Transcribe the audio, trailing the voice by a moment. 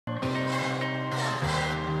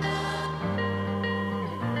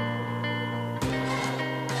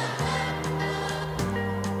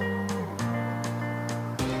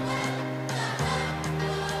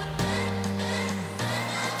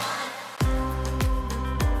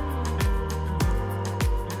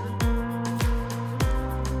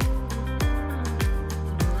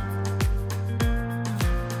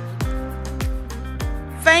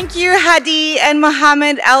Thank you, Hadi and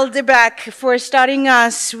Mohammed Al-Debak, for starting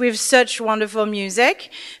us with such wonderful music.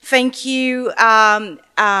 Thank you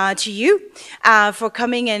to you for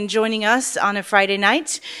coming and joining us on a Friday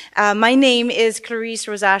night. My name is Clarice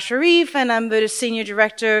Rosa Sharif, and I'm the Senior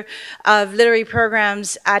Director of Literary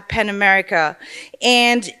Programs at PEN America.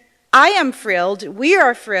 And I am thrilled, we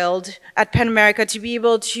are thrilled at PEN America to be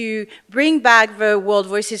able to bring back the World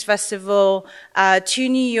Voices Festival to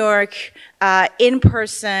New York in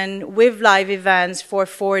person with live events for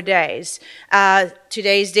 4 days.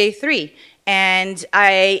 Today is day 3. And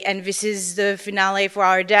this is the finale for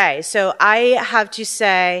our day. So I have to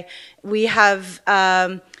say, we have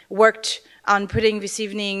worked on putting this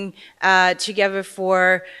evening together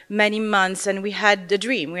for many months, and we had a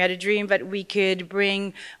dream. We had a dream that we could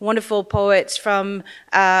bring wonderful poets from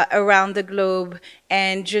around the globe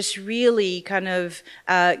and just really kind of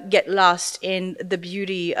get lost in the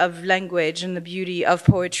beauty of language and the beauty of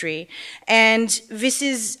poetry. And this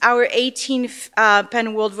is our 18th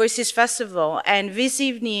PEN World Voices Festival, and this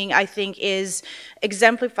evening, I think, is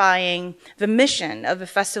exemplifying the mission of the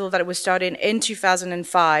festival that was started in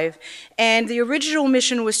 2005. And the original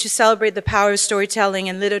mission was to celebrate the power of storytelling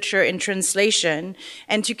and literature in translation,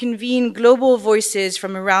 and to convene global voices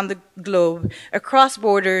from around the globe, across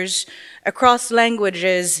borders, across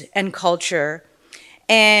languages and culture.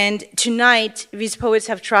 And tonight, these poets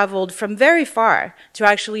have traveled from very far to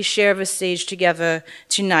actually share the stage together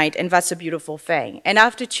tonight, and that's a beautiful thing. And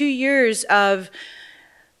after 2 years of,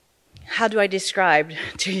 how do I describe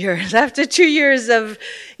 2 years? After 2 years of,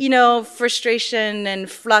 frustration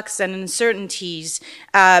and flux and uncertainties,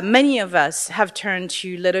 many of us have turned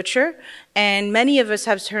to literature, and many of us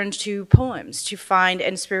have turned to poems to find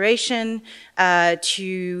inspiration,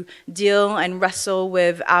 to deal and wrestle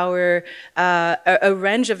with a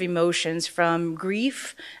range of emotions, from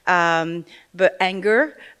grief, but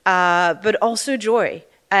anger, but also joy.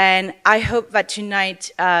 And I hope that tonight,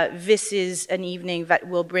 this is an evening that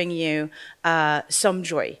will bring you some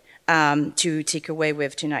joy to take away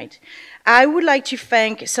with tonight. I would like to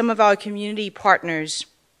thank some of our community partners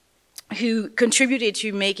who contributed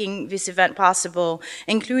to making this event possible,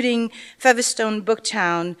 including Featherstone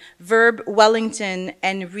Booktown, Verb Wellington,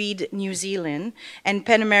 and Read New Zealand, and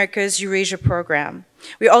PEN America's Eurasia program.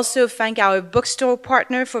 We also thank our bookstore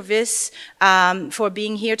partner for this, for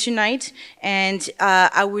being here tonight, and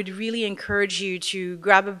I would really encourage you to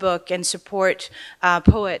grab a book and support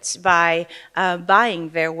poets by buying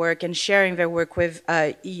their work and sharing their work with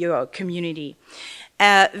your community.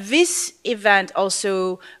 This event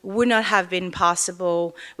also would not have been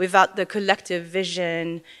possible without the collective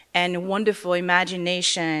vision and wonderful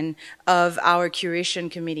imagination of our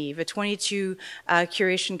curation committee. The 22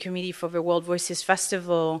 curation committee for the World Voices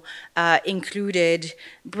Festival included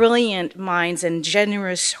brilliant minds and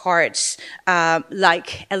generous hearts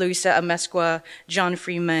like Eloisa Amesqua, John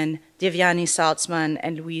Freeman, Devyani Saltzman,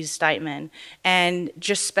 and Louise Steitman. And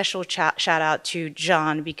just special shout out to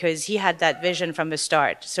John, because he had that vision from the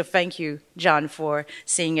start. So thank you, John, for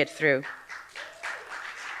seeing it through.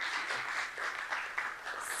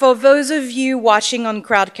 For those of you watching on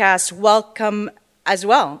Crowdcast, welcome as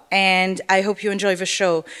well, and I hope you enjoy the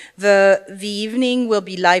show. The evening will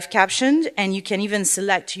be live captioned, and you can even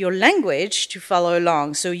select your language to follow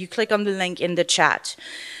along, so you click on the link in the chat.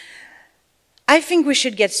 I think we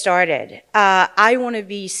should get started. I want to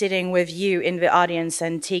be sitting with you in the audience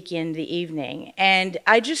and take in the evening, and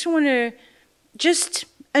I just want to,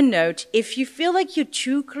 a note, if you feel like you're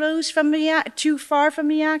too far from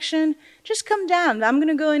the action, just come down. I'm going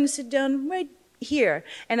to go and sit down right here.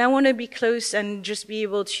 And I want to be close and just be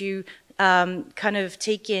able to kind of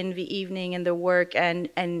take in the evening and the work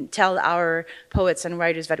and tell our poets and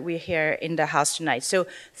writers that we're here in the house tonight. So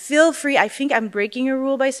feel free. I think I'm breaking a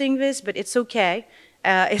rule by saying this, but it's okay.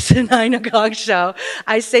 It's a 9 o'clock show.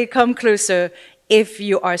 I say come closer if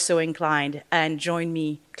you are so inclined, and join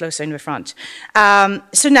me closer in the front.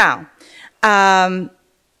 So now,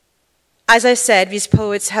 as I said, these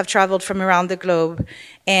poets have traveled from around the globe,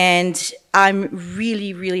 and I'm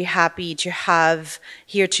really, really happy to have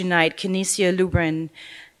here tonight Canisia Lubrin,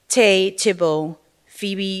 Tayi Tibble,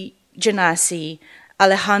 Phoebe Giannisi,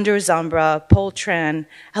 Alejandro Zambra, Paul Tran,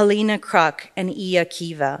 Halyna, Kruk, and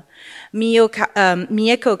Kiva. Mieko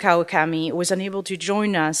Kawakami was unable to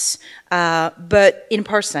join us but in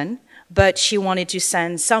person, but she wanted to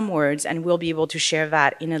send some words, and we'll be able to share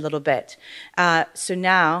that in a little bit. So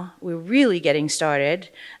now we're really getting started,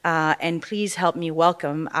 and please help me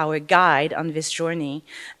welcome our guide on this journey.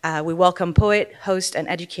 We welcome poet, host, and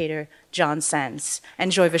educator Jon Sands.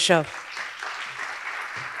 Enjoy the show.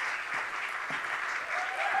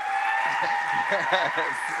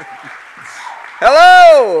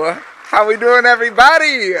 Hello! How we doing,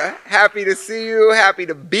 everybody? Happy to see you, happy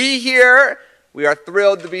to be here. We are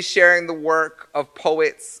thrilled to be sharing the work of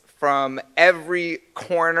poets from every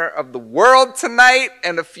corner of the world tonight,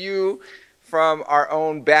 and a few from our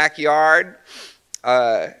own backyard,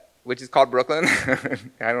 which is called Brooklyn.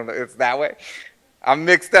 I don't know, it's that way. I'm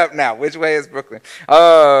mixed up now. Which way is Brooklyn?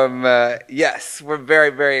 Yes, we're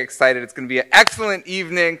very, very excited. It's going to be an excellent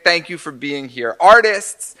evening. Thank you for being here.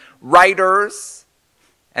 Artists, writers,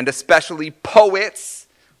 and especially poets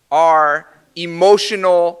are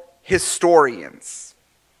emotional historians.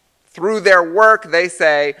 Through their work, they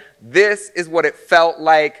say, this is what it felt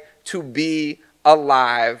like to be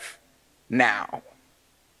alive now.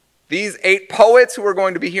 These 8 poets who we're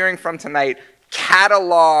going to be hearing from tonight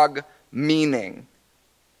catalog meaning,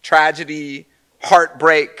 tragedy,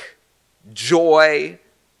 heartbreak, joy,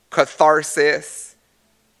 catharsis.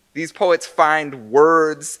 These poets find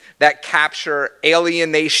words that capture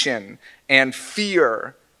alienation and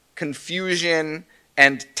fear, confusion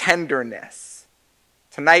and tenderness.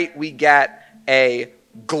 Tonight we get a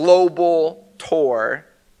global tour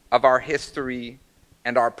of our history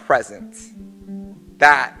and our present.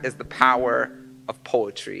 That is the power of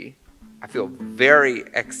poetry. I feel very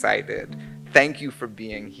excited. Thank you for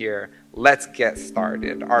being here. Let's get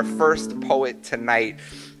started. Our first poet tonight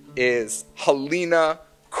is Halyna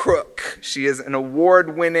Kruk. She is an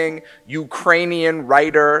award-winning Ukrainian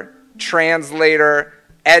writer, translator,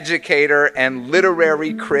 educator, and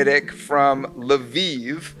literary critic from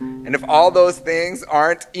Lviv. And if all those things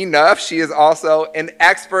aren't enough, she is also an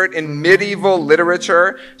expert in medieval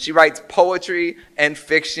literature. She writes poetry and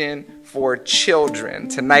fiction for children.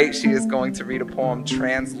 Tonight she is going to read a poem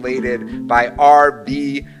translated by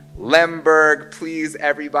R.B. Lemberg. Please,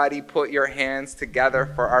 everybody, put your hands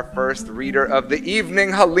together for our first reader of the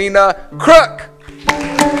evening, Halyna Kruk.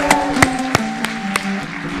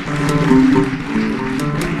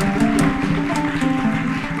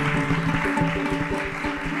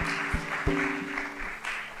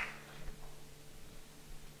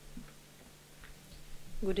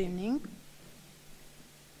 Good evening.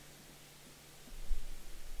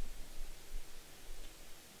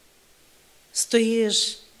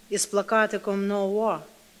 Стоїш із плакатиком «No war»,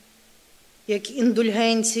 як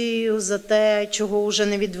індульгенцією за те, чого вже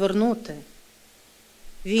не відвернути,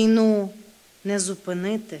 війну не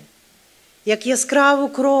зупинити, як яскраву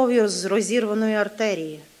кров'ю з розірваної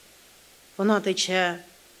артерії. Вона тече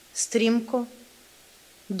стрімко,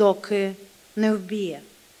 доки не вб'є.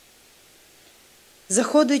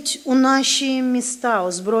 Заходить у наші міста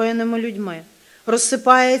озброєними людьми,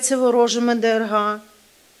 розсипається ворожими ДРГ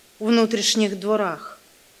у внутрішніх дворах,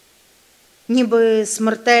 ніби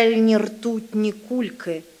смертельні ртутні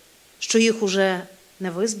кульки, що їх уже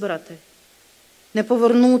не визбирати, не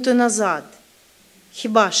повернути назад,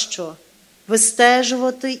 хіба що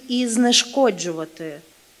вистежувати і знешкоджувати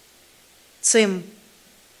цим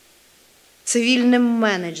цивільним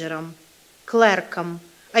менеджерам, клеркам,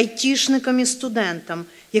 айтішникам і студентам,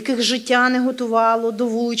 яких життя не готувало до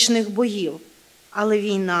вуличних боїв, але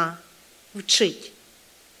війна вчить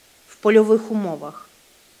в польових умовах,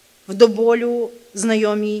 в до болю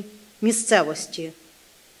знайомій місцевості,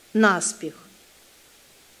 наспіх.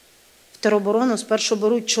 В тероборону спершу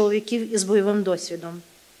беруть чоловіків із бойовим досвідом.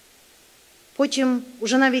 Потім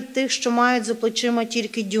уже навіть тих, що мають за плечима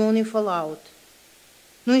тільки Dune і Fallout.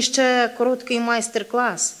 Ну і ще короткий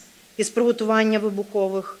майстер-клас із приготування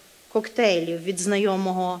вибухових коктейлів від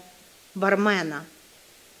знайомого бармена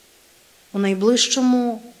у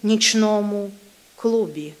найближчому нічному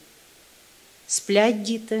клубі. Сплять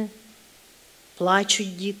діти,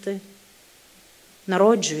 плачуть діти,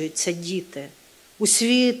 народжуються діти у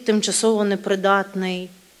світ тимчасово непридатний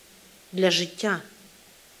для життя.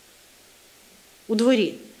 У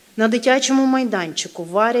дворі на дитячому майданчику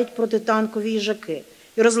варять протитанкові їжаки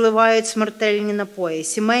і розливають смертельні напої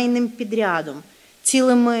сімейним підрядом,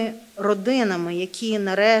 цілими родинами, які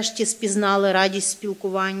нарешті спізнали радість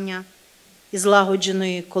спілкування і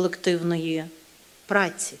злагодженої колективної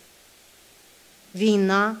праці.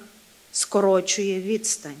 Війна скорочує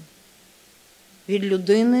відстань від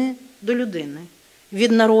людини до людини,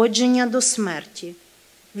 від народження до смерті,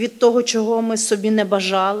 від того, чого ми собі не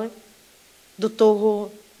бажали, до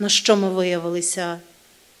того, на що ми виявилися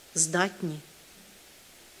здатні.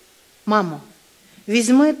 Мамо,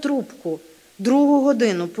 візьми трубку. 2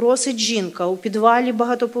 годину просить жінка у підвалі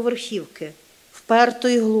багатоповерхівки, вперто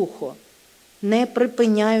і глухо, не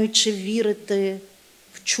припиняючи вірити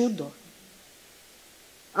в чудо.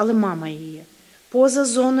 Але мама її, поза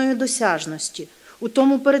зоною досяжності, у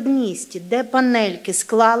тому передмісті, де панельки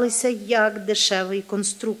склалися як дешевий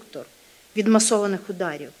конструктор від масованих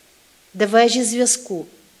ударів, де вежі зв'язку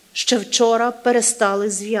ще вчора перестали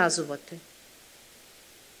зв'язувати.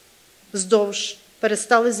 Вздовж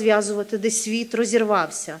перестали зв'язувати, де світ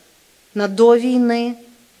розірвався на до війни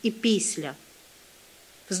і після.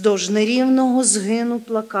 Вздовж нерівного згину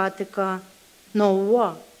плакатика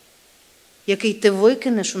 «No-wa», який ти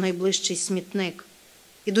викинеш у найближчий смітник,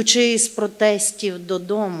 ідучи із протестів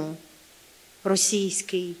додому,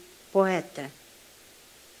 російський поете.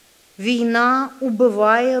 Війна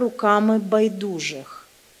убиває руками байдужих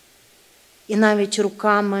і навіть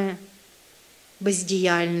руками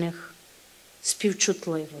бездіяльних,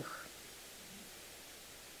 співчутливих.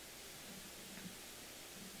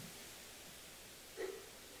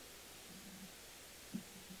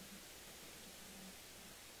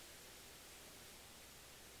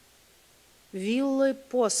 Вілли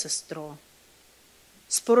посестро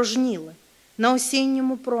спорожніли на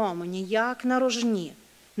осінньому промені, як на рожні.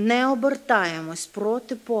 Не обертаємось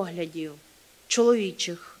проти поглядів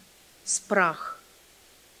чоловічих спраг,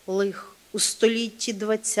 лих у столітті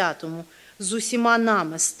 20-му. З усіма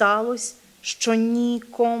нами сталося, що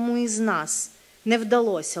нікому із нас не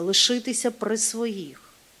вдалося лишитися при своїх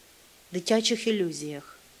дитячих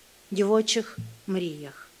ілюзіях, дівочих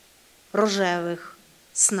мріях, рожевих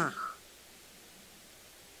снах.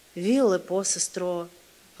 Вілли, посестро,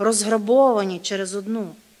 розграбовані через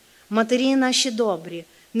одну. Матері наші добрі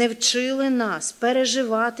не вчили нас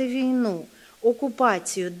переживати війну,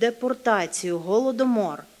 окупацію, депортацію,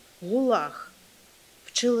 голодомор, гулаг.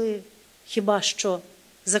 Вчили хіба що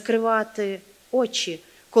закривати очі,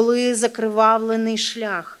 коли закривавлений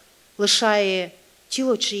шлях лишає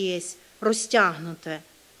тіло чиєсь розтягнуте,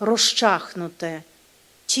 розчахнуте,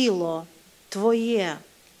 тіло твоє,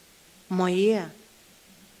 моє,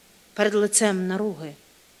 перед лицем наруги.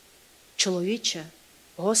 Чоловіче,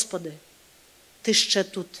 Господи, ти ще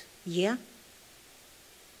тут є?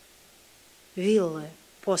 Вілли,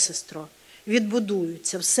 посестро,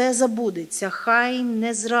 відбудуються, все забудеться, хай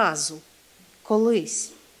не зразу,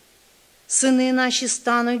 колись. Сини наші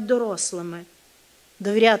стануть дорослими,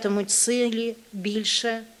 довірятимуть силі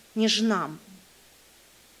більше, ніж нам.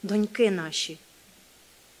 Доньки наші,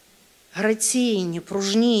 граційні,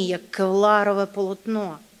 пружні, як кевларове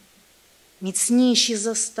полотно, міцніші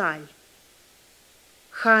за сталь.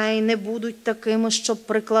 Хай не будуть такими, щоб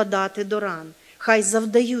прикладати до ран, хай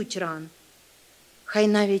завдають ран, хай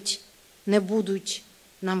навіть не будуть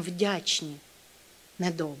нам вдячні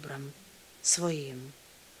недобрим своїм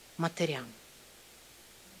матерям.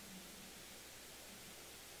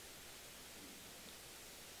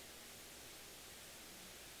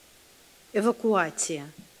 Евакуація.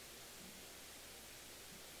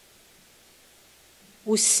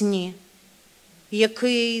 У сні,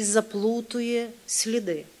 який заплутує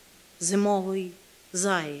сліди, зимовий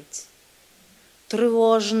заєць.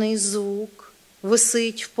 Тривожний звук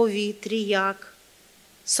висить в повітрі, як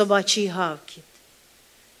собачий гавкіт.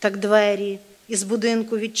 Так двері із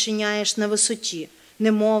будинку відчиняєш на висоті,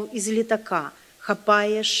 немов із літака,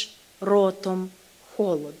 хапаєш ротом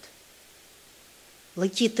холод.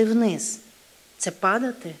 Летіти вниз – це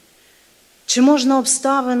падати? Чи можна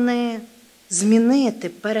обставини змінити,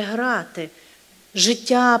 переграти,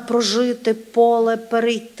 життя прожити, поле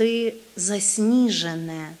перейти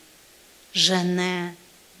засніжене, жене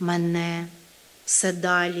мене все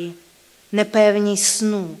далі, непевність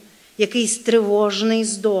сну, якийсь тривожний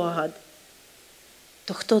здогад.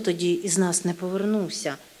 То хто тоді із нас не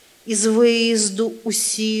повернувся із виїзду у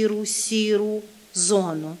сіру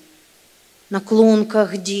зону? На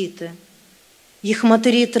клунках діти, їх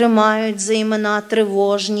матері тримають за імена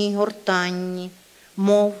тривожні й гортанні,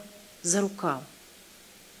 мов за рукав.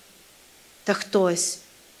 Та хтось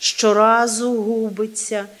щоразу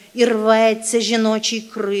губиться і рветься жіночий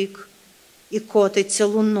крик і котиться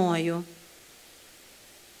луною.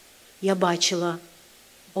 Я бачила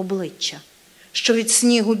обличчя, що від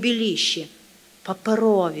снігу біліші,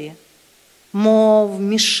 паперові, мов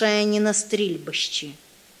мішені на стрільбищі.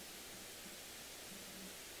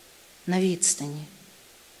 На відстані,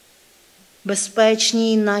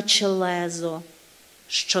 безпечній, наче лезо,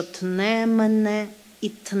 що тне мене і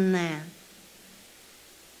тне.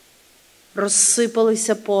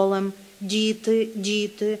 Розсипалися полем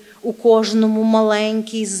діти, у кожному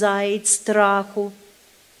маленький заєць страху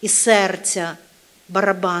і серця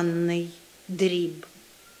барабанний дріб.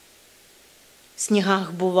 В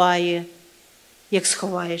снігах буває, як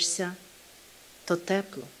сховаєшся, то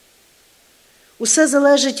тепло. Усе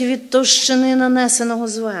залежить від товщини нанесеного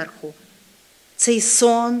зверху. Цей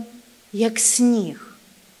сон, як сніг.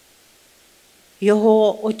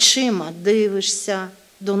 Його очима дивишся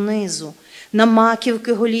донизу, на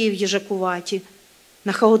маківки голів їжакуваті,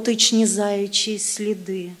 на хаотичні заячі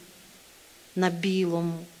сліди, на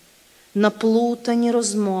білому, на плутані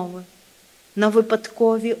розмови, на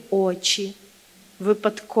випадкові очі,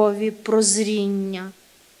 випадкові прозріння,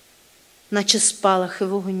 наче спалахи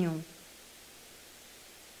вогню.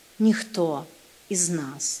 Ніхто із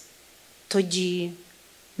нас тоді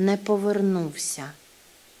не повернувся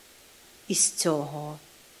із цього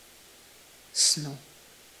сну.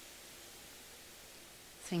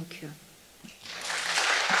 Thank you.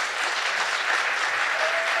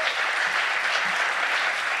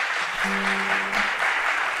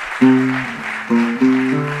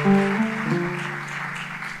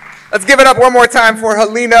 Let's give it up one more time for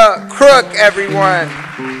Halyna Kruk, everyone.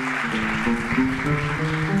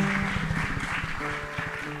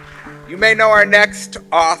 You may know our next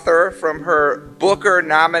author from her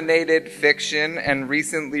Booker-nominated fiction and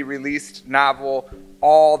recently released novel,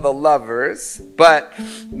 All the Lovers, but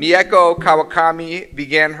Mieko Kawakami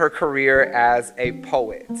began her career as a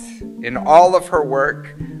poet. In all of her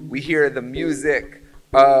work, we hear the music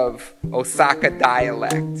of Osaka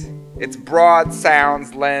dialect. Its broad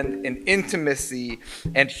sounds lend an intimacy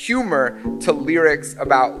and humor to lyrics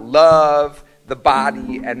about love, the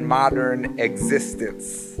body, and modern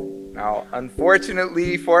existence. Now,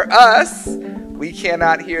 unfortunately for us, we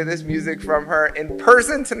cannot hear this music from her in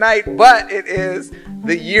person tonight, but it is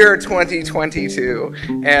the year 2022,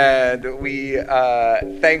 and we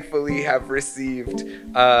thankfully have received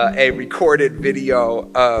a recorded video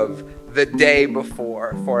of the day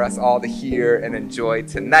before for us all to hear and enjoy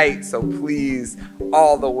tonight. So please,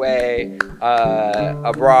 all the way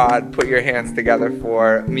abroad, put your hands together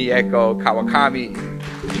for Mieko Kawakami.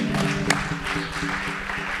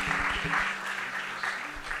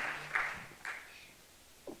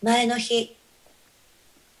 前の日、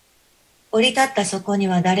降り立ったそこに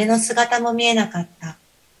は誰の姿も見えなかった。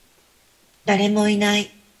誰もいない。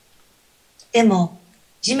でも、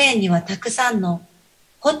地面にはたくさんの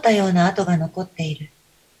掘ったような跡が残っている。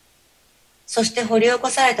そして掘り起こ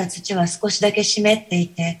された土は少しだけ湿ってい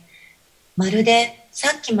て、まるでさ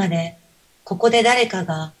っきまでここで誰か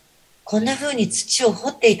がこんな風に土を掘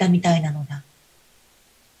っていたみたいなのだ。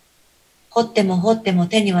掘っても掘っても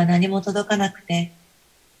手には何も届かなくて、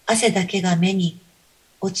汗だけが目に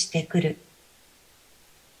落ちてくる。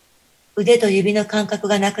腕と指の感覚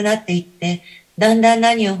がなくなっていって、だんだん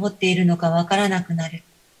何を掘っているのかわからなくなる。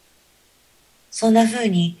そんな風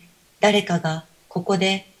に誰かがここ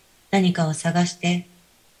で何かを探して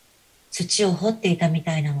土を掘っていたみ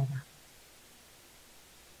たいなのだ。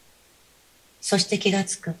そして気が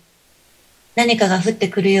つく。何かが降って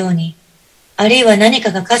くるように、あるいは何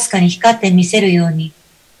かがかすかに光って見せるように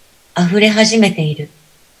溢れ始めている。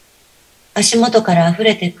足元から溢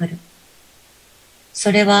れてくる。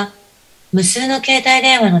それは無数の携帯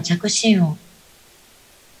電話の着信音。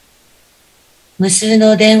無数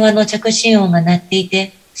の電話の着信音が鳴ってい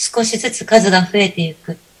て、少しずつ数が増えてい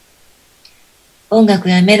く。音楽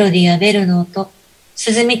やメロディーやベルの音、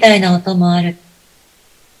鈴みたいな音もある。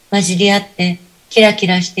混じり合ってキラキ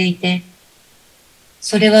ラしていて、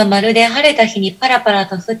それはまるで晴れた日にパラパラ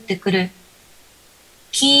と降ってくる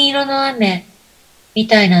金色の雨み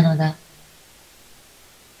たいなのだ。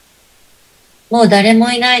もう誰も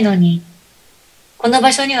いないのに、この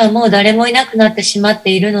場所にはもう誰もいなくなってしまって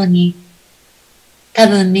いるのに、多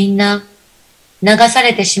分みんな流さ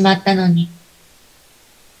れてしまったのに、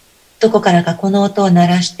どこからかこの音を鳴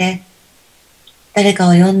らして誰か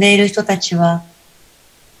を呼んでいる人たちは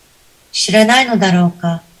知らないのだろう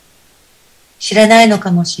か、知らないの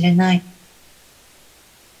かもしれない。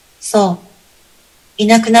そう、い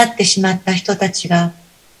なくなってしまった人たちが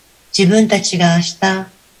自分たちが明日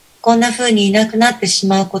こんな風にいなくなってし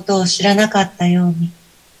まうことを知らなかったように、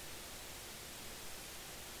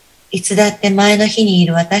いつだって前の日にい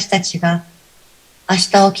る私たちが明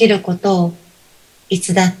日起きることをい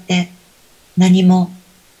つだって何も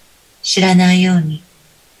知らないように。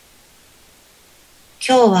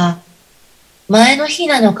今日は前の日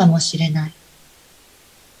なのかもしれない。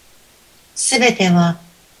すべては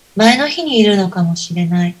前の日にいるのかもしれ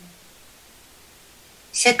ない。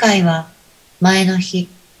世界は前の日。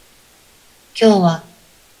今日は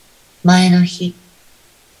前の日。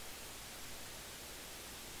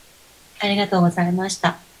ありがとうございまし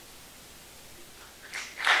た。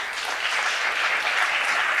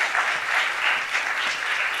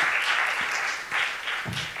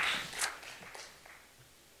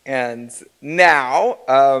And now,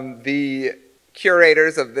 the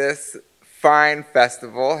curators of this fine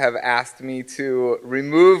festival have asked me to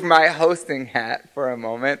remove my hosting hat for a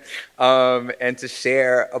moment and to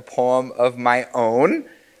share a poem of my own.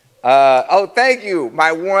 Oh, thank you,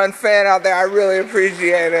 my one fan out there. I really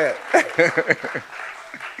appreciate it.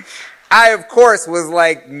 I, of course, was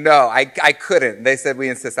like, no, I couldn't. They said we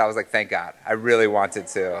insist. I was like, thank God. I really wanted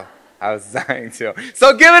to. I was dying to.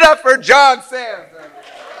 So give it up for Jon Sands.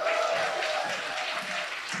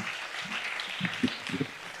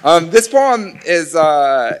 This poem is,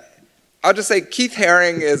 I'll just say Keith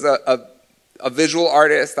Haring is a visual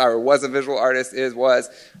artist, or was a visual artist,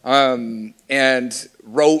 and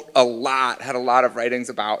wrote a lot, had a lot of writings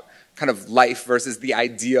about kind of life versus the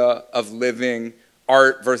idea of living,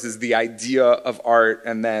 art versus the idea of art,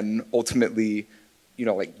 and then ultimately, you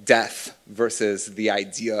know, like death versus the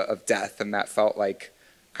idea of death, and that felt like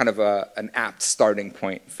kind of an apt starting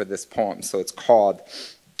point for this poem. So it's called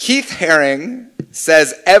Keith Haring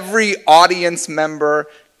says every audience member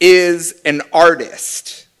is an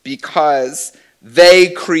artist because they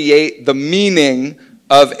create the meaning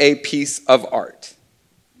of a piece of art.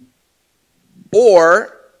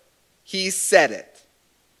 Or he said it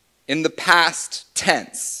in the past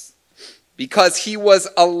tense because he was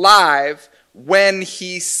alive when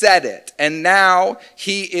he said it, and now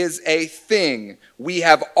he is a thing we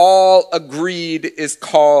have all agreed is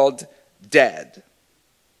called dead.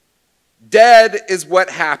 Dead is what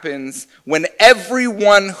happens when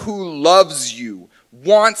everyone who loves you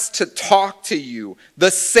wants to talk to you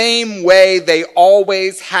the same way they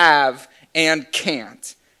always have and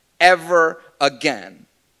can't ever again.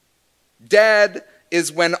 Dead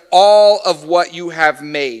is when all of what you have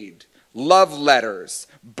made, love letters,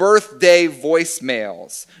 birthday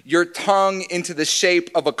voicemails, your tongue into the shape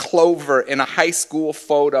of a clover in a high school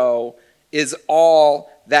photo, is all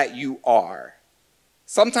that you are.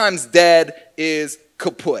 Sometimes dead is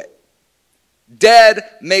kaput. Dead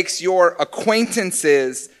makes your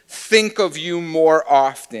acquaintances think of you more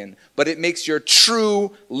often, but it makes your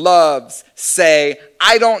true loves say,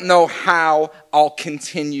 I don't know how I'll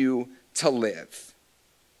continue to live.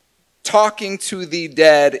 Talking to the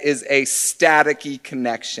dead is a staticky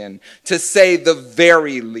connection, to say the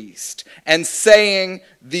very least, and saying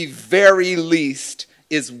the very least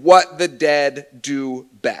is what the dead do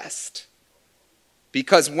best.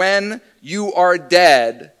 Because when you are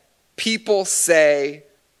dead, people say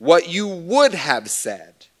what you would have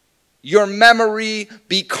said. Your memory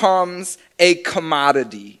becomes a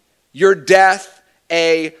commodity. Your death,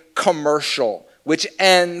 a commercial, which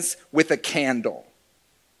ends with a candle.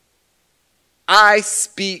 I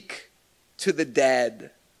speak to the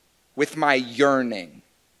dead with my yearning.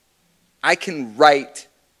 I can write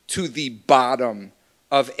to the bottom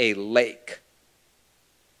of a lake.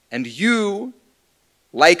 And you,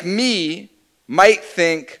 like me, might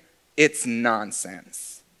think it's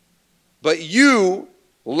nonsense. But you,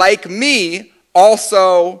 like me,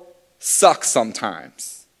 also suck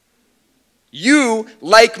sometimes. You,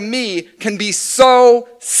 like me, can be so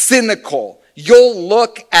cynical, you'll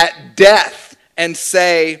look at death and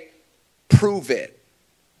say, prove it.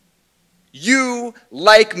 You,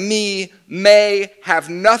 like me, may have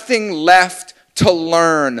nothing left to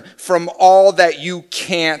learn from all that you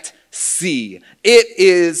can't see. It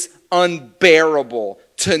is unbearable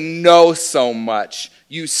to know so much,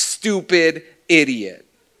 you stupid idiot.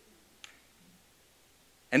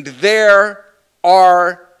 And there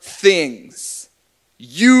are things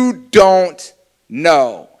you don't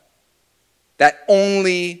know that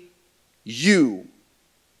only you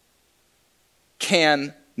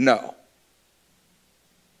can know.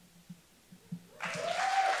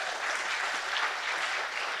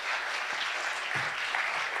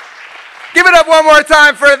 Give it up one more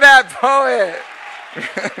time for that poet.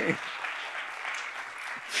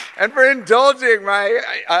 And for indulging my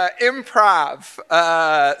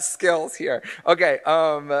improv skills here. Okay,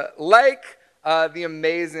 like the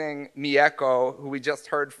amazing Mieko, who we just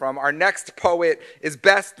heard from, our next poet is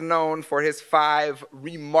best known for his 5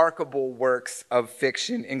 remarkable works of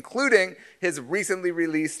fiction, including his recently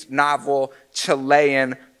released novel,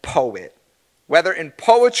 Chilean Poet. Whether in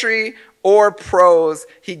poetry or prose,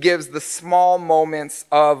 he gives the small moments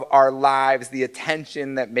of our lives the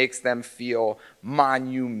attention that makes them feel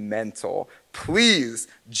monumental. Please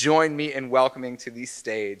join me in welcoming to the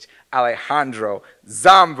stage Alejandro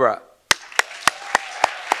Zambra.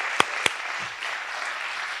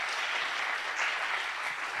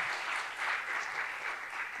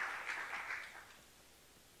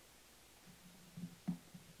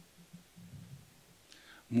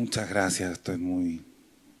 Muchas gracias, estoy muy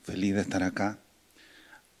feliz de estar acá.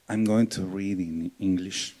 I'm going to read in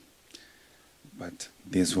English, but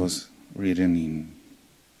this was written in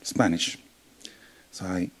Spanish. So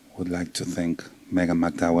I would like to thank Megan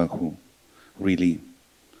McDowell, who really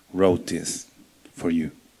wrote this for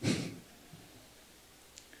you.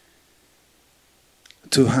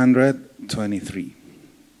 223.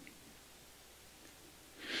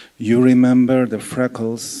 You remember the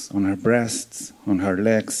freckles on her breasts, on her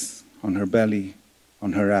legs, on her belly,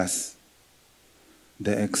 on her ass.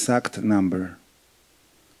 The exact number,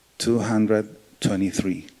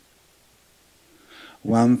 223.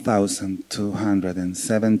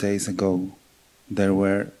 1,207 days ago, there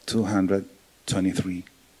were 223.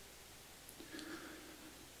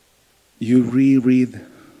 You reread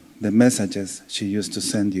the messages she used to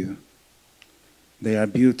send you. They are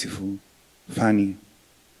beautiful, funny,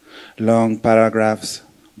 long paragraphs,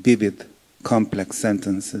 vivid, complex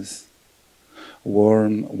sentences,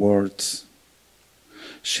 warm words.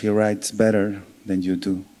 She writes better than you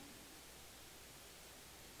do.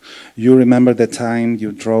 You remember the time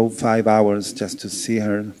you drove 5 hours just to see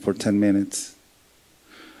her for 10 minutes.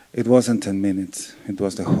 It wasn't 10 minutes, it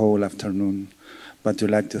was the whole afternoon, but you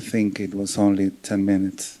like to think it was only 10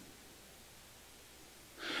 minutes.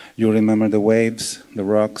 You remember the waves, the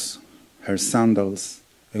rocks, her sandals,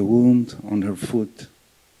 a wound on her foot.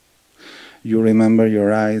 You remember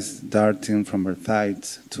your eyes darting from her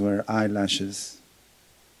thighs to her eyelashes.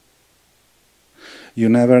 You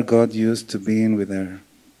never got used to being with her.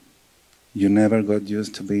 You never got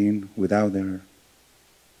used to being without her.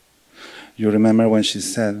 You remember when she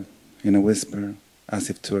said, in a whisper, as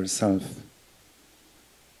if to herself,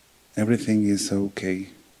 "Everything is okay."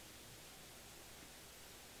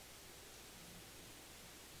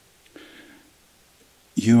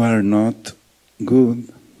 You are not good,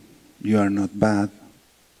 you are not bad,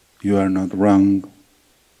 you are not wrong,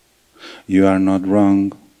 you are not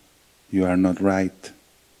wrong, you are not right,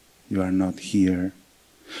 you are not here.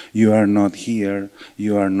 You are not here,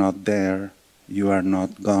 you are not there, you are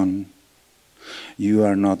not gone. You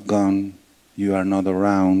are not gone, you are not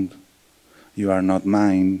around, you are not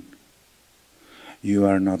mine. You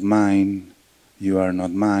are not mine, you are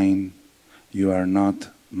not mine, you are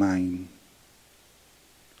not mine.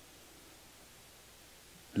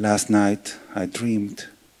 Last night I dreamed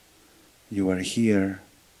you were here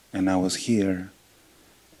and I was here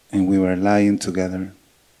and we were lying together.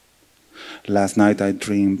 Last night I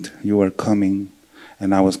dreamed you were coming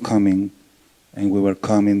and I was coming and we were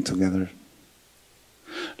coming together.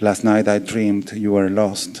 Last night I dreamed you were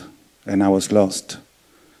lost and I was lost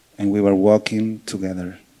and we were walking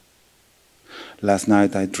together. Last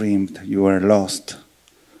night I dreamed you were lost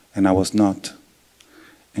and I was not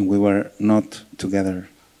and we were not together.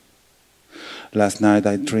 Last night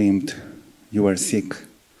I dreamed you were sick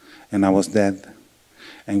and I was dead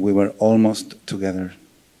and we were almost together.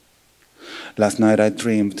 Last night I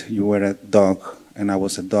dreamed you were a dog and I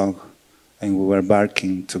was a dog and we were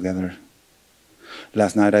barking together.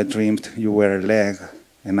 Last night I dreamed you were a leg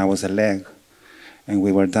and I was a leg and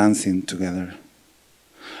we were dancing together.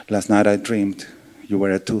 Last night I dreamed you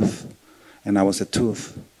were a tooth and I was a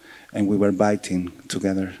tooth and we were biting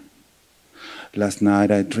together. Last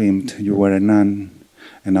night I dreamed you were a nun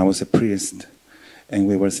and I was a priest and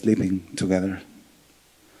we were sleeping together.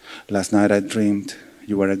 Last night I dreamed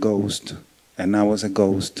you were a ghost and I was a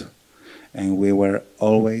ghost and we were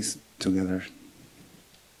always together.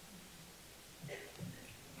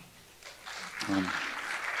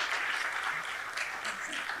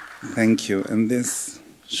 Thank you. And this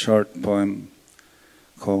short poem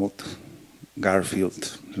called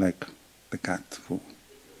Garfield, like the cat who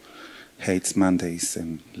hates Mondays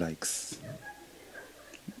and likes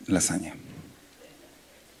lasagna.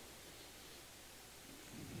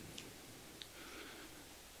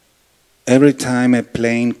 Every time a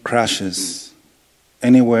plane crashes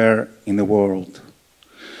anywhere in the world,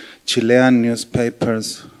 Chilean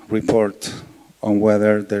newspapers report on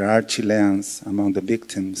whether there are Chileans among the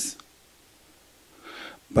victims.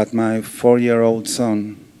 But my 4-year-old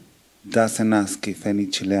son doesn't ask if any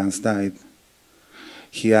Chileans died.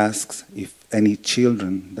 He asks if any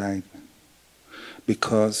children died,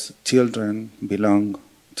 because children belong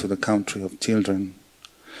to the country of children,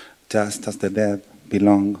 just as the dead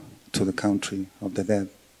belong to the country of the dead.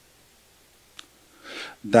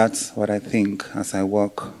 That's what I think as I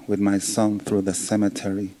walk with my son through the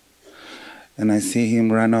cemetery, and I see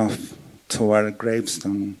him run off toward a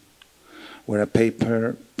gravestone where a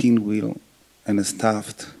paper pinwheel and a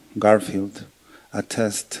stuffed Garfield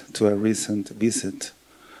attest to a recent visit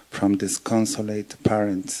from disconsolate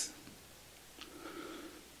parents.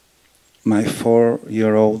 My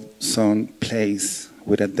 4-year-old son plays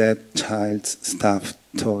with a dead child's stuffed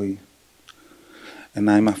toy, and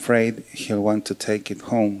I'm afraid he'll want to take it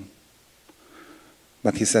home.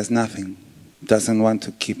 But he says nothing, doesn't want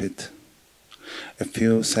to keep it. A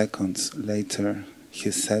few seconds later,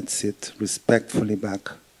 he sets it respectfully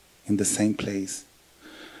back in the same place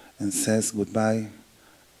and says goodbye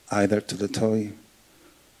either to the toy,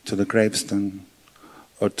 to the gravestone,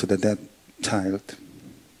 or to the dead child.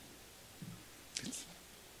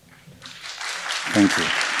 Thank you.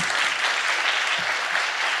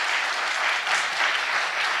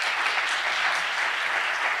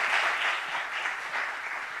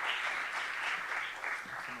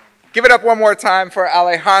 Give it up one more time for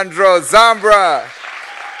Alejandro Zambra.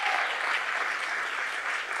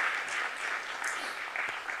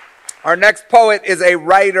 Our next poet is a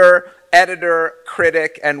writer, editor,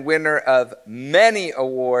 critic, and winner of many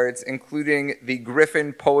awards, including the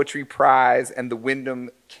Griffin Poetry Prize and the Wyndham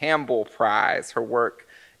Campbell Prize. Her work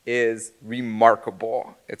is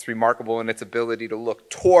remarkable. It's remarkable in its ability to look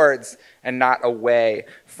towards and not away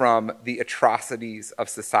from the atrocities of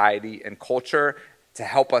society and culture to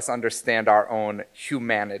help us understand our own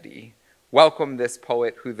humanity. Welcome this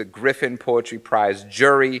poet who the Griffin Poetry Prize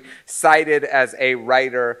jury cited as a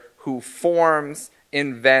writer who forms,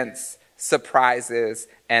 invents, surprises,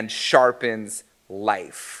 and sharpens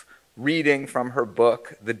life. Reading from her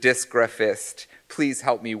book, The Dyzgraphxst, please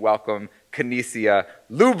help me welcome Canisia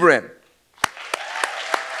Lubrin.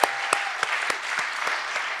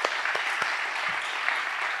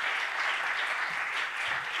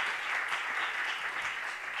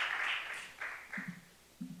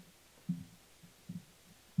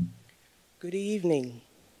 Good evening.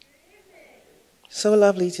 So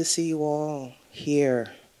lovely to see you all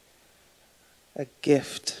here. A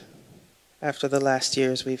gift after the last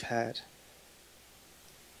years we've had.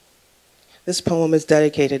 This poem is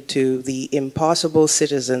dedicated to the impossible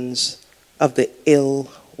citizens of the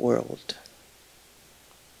ill world.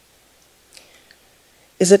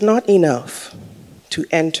 Is it not enough to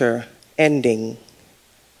enter ending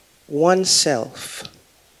oneself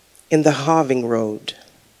in the halving road,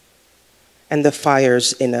 and the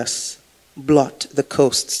fires in us blot the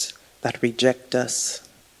coasts that reject us?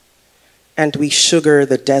 And we sugar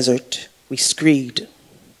the desert, we screed,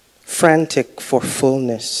 frantic for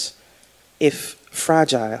fullness, if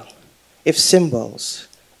fragile, if symbols,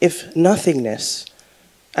 if nothingness,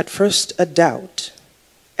 at first a doubt,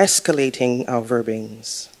 escalating our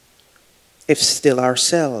verbings, if still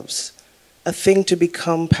ourselves, a thing to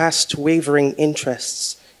become past wavering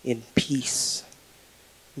interests in peace,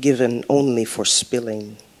 given only for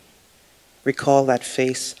spilling. Recall that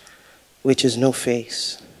face which is no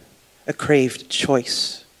face, a craved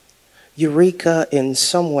choice. Eureka in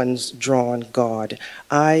someone's drawn God,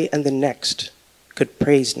 I and the next could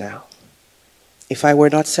praise now, if I were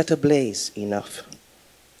not set ablaze enough,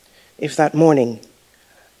 if that morning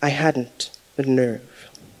I hadn't the nerve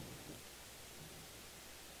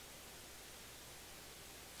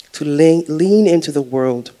to lean into the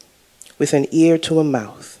world with an ear to a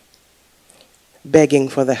mouth, begging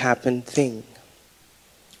for the happened thing,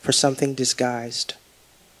 for something disguised.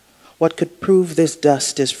 What could prove this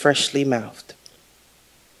dust is freshly mouthed?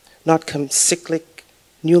 Not come cyclic,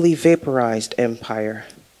 newly vaporized empire,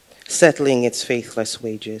 settling its faithless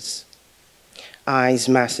wages. Eyes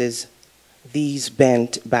masses, these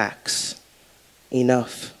bent backs,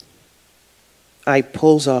 enough. I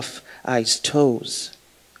pulls off eyes' toes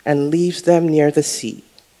and leaves them near the sea.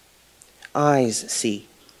 Eyes see,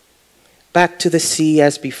 back to the sea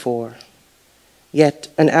as before, yet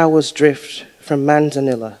an hour's drift from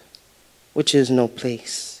Manzanilla, which is no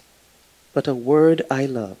place, but a word I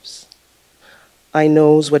loves. I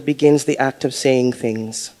knows what begins the act of saying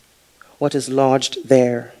things, what is lodged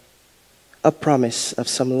there, a promise of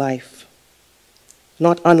some life.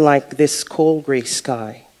 Not unlike this cold gray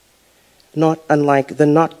sky, not unlike the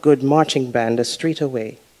not good marching band a street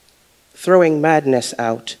away, throwing madness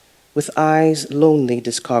out with eyes' lonely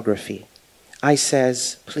discography. I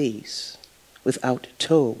says, please, without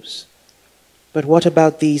toes. But what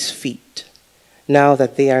about these feet, now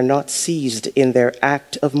that they are not seized in their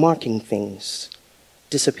act of marking things,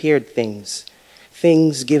 disappeared things,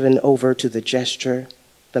 things given over to the gesture,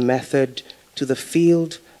 the method, to the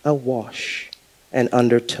field awash and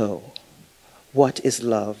undertow? What is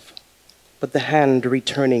love but the hand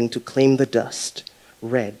returning to claim the dust,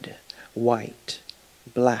 red, white,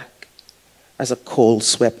 black, as a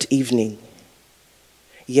cold-swept evening?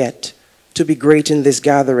 Yet, to be great in this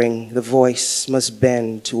gathering, the voice must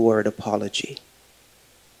bend toward apology.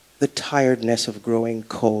 The tiredness of growing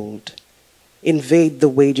cold, invade the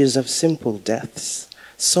wages of simple deaths.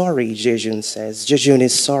 Sorry, Jejun says. Jejun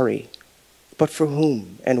is sorry. But for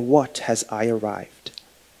whom and what has I arrived?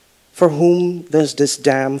 For whom does this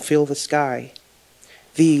dam fill the sky?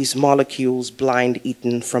 These molecules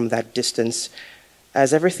blind-eaten from that distance,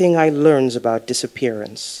 as everything I learns about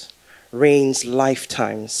disappearance, rains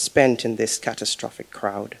lifetimes spent in this catastrophic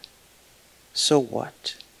crowd. So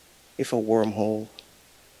what if a wormhole?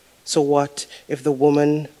 So what if the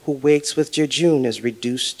woman who wakes with jejune is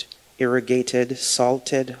reduced, irrigated,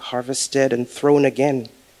 salted, harvested, and thrown again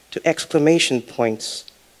to exclamation points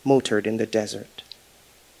motored in the desert,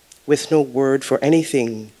 with no word for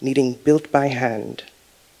anything needing built by hand,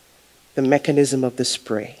 the mechanism of the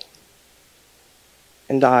spray.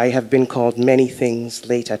 And I have been called many things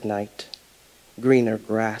late at night: greener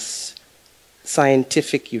grass,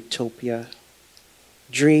 scientific utopia,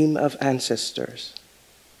 dream of ancestors.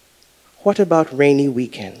 What about rainy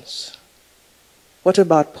weekends? What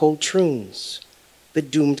about poltroons, the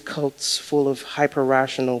doomed cults full of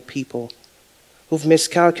hyper-rational people who've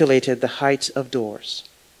miscalculated the height of doors?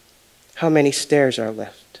 How many stairs are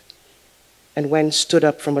left? And when stood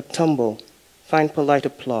up from a tumble, find polite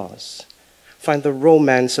applause, find the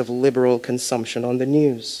romance of liberal consumption on the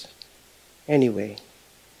news. Anyway,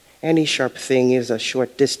 any sharp thing is a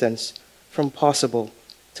short distance from possible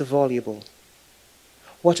to voluble.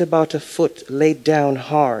 What about a foot laid down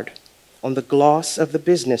hard on the gloss of the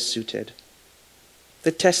business-suited?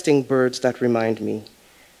 The testing birds that remind me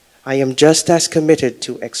I am just as committed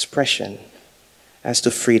to expression as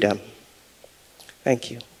to freedom.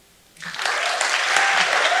 Thank you.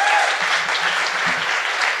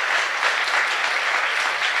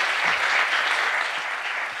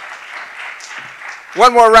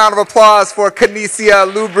 One more round of applause for Canisia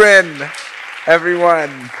Lubrin,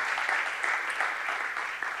 everyone.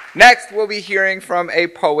 Next, we'll be hearing from a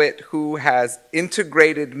poet who has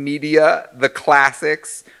integrated media, the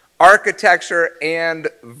classics, architecture, and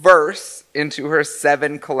verse into her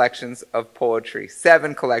 7 collections of poetry,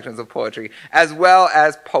 as well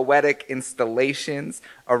as poetic installations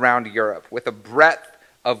around Europe. With a breadth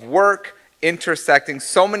of work intersecting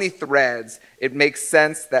so many threads, it makes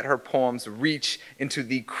sense that her poems reach into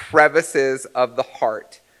the crevices of the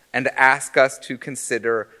heart and ask us to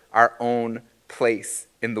consider our own place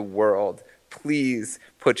in the world. Please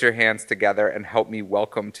put your hands together and help me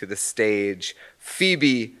welcome to the stage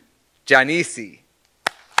Phoebe Giannisi.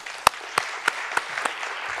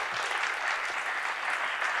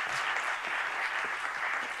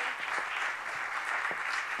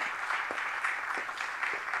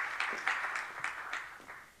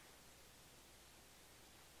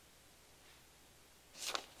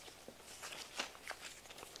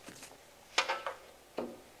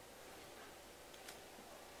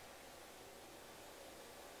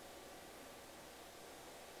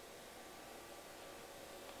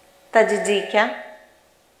 Τα τζιτζίκια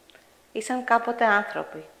ήσαν κάποτε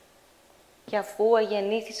άνθρωποι και αφού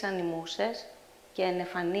αγεννήθησαν οι μούσες και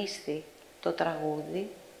ενεφανίστη το τραγούδι,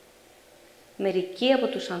 μερικοί από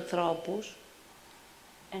τους ανθρώπους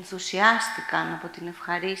ενθουσιάστηκαν από την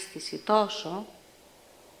ευχαρίστηση τόσο,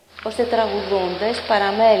 ώστε τραγουδούντες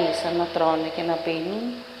παραμέλησαν να τρώνε και να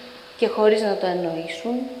πίνουν και χωρίς να το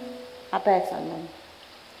εννοήσουν, απέθαναν.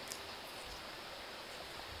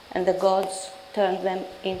 And the gods turned them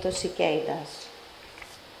into cicadas.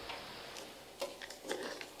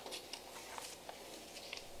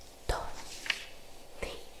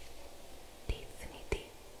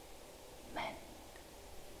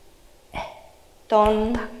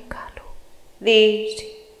 Τον δι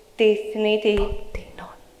τυθνίτη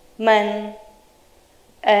μεν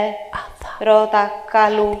ρώτα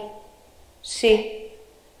καλού σι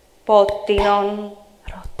ποτινον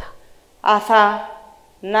αθά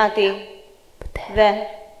νάτι δε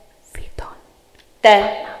τε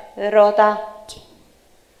ρώτα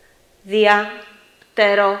δια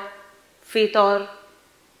τερο φυτορ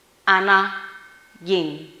ανά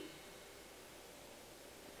γιν.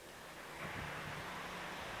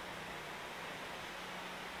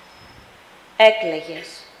 Έκλαιγες.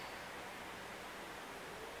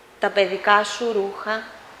 Τα παιδικά σου ρούχα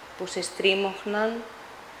που σε στρίμωχναν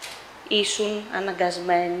ήσουν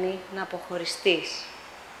αναγκασμένοι να αποχωριστείς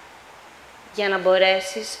για να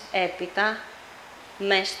μπορέσεις έπειτα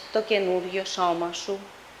μες στο καινούριο σώμα σου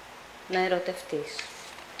να ερωτευτείς.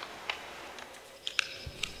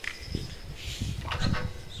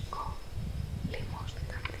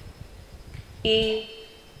 Ή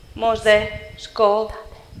μος δε σκο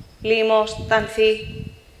λίμος τανθή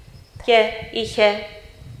και είχε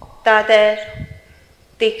τάτερ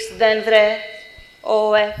τix δένδρε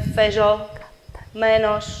ο εφεζό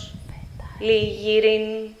μένος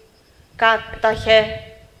λιγύριν κάταχε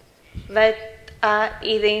βετ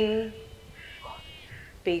αηδίν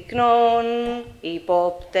πυκνών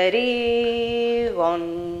υποπτερίγων,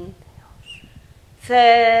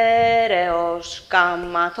 θέρεος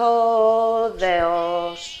καμαθόδεος,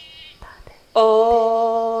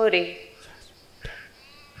 όρη.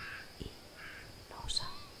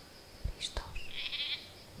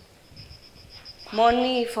 Μόνη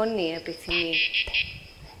η φωνή επιθυμεί.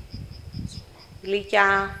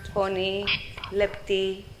 Γλυκιά φωνή,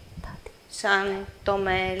 λεπτή, σαν το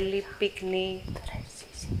μέλι πυκνή,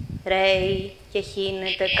 ρέει και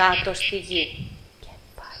χύνεται κάτω στη γη.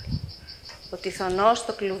 Ο τυθωνός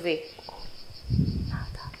στο κλουβί.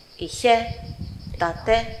 Ηχέ,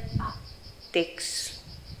 τατέ, τίξ.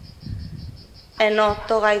 Ενώ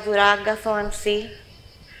το γαϊδουράγκαθο ανθεί,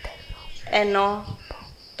 ενώ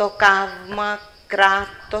το καύμα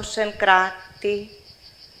κράτος εν κράτη,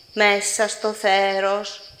 μέσα στο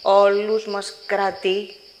θέρος όλους μας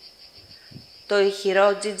κρατεί, το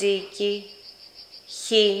ηχηρό τζιτζίκι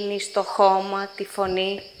χύνει στο χώμα τη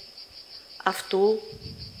φωνή αυτού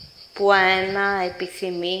που ένα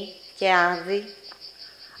επιθυμεί και άδει,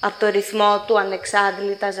 απ' το ρυθμό του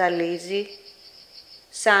ανεξάντλητα ζαλίζει,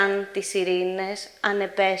 σαν τις ειρήνες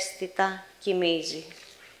ανεπαίσθητα κοιμίζει.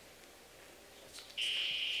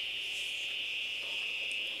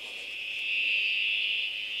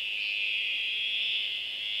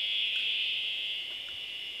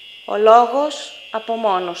 Ο λόγος από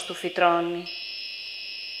μόνος του φυτρώνει.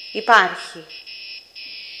 Υπάρχει,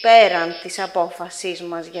 πέραν της απόφασής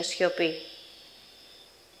μας για σιωπή.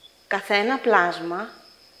 Καθένα πλάσμα,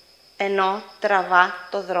 ενώ τραβά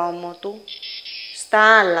το δρόμο του,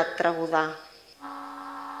 στα άλλα τραγουδά.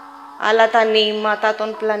 Αλλά τα νήματα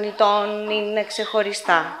των πλανητών είναι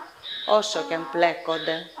ξεχωριστά, όσο κι αν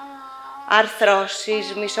πλέκονται.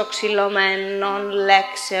 Αρθρώσεις μισοξυλωμένων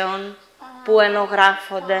λέξεων που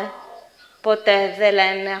ενογράφονται, ποτέ δεν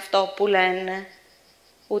λένε αυτό που λένε,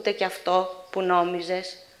 ούτε κι αυτό που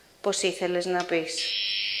νόμιζες πως ήθελες να πεις.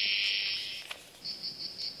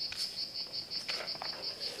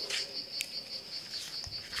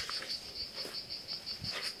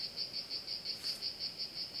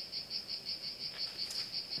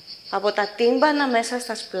 Από τα τύμπανα μέσα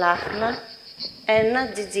στα σπλάχνα,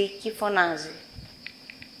 ένα τζιτζίκι φωνάζει.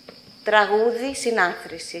 Τραγούδι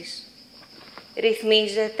συνάθρησης.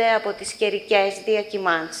 Ρυθμίζεται από τις καιρικές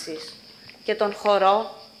διακυμάνσεις και τον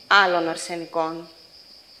χορό άλλων αρσενικών.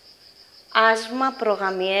 Άσμα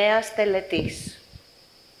προγαμιαίας τελετής.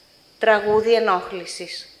 Τραγούδι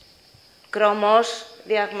ενόχλησης. Κρομός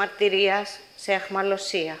διαμαρτυρίας σε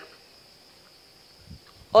αχμαλωσία.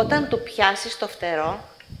 Όταν του πιάσεις το φτερό,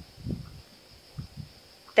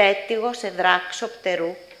 τέτοιγο σε δράξο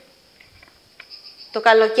πτερού, το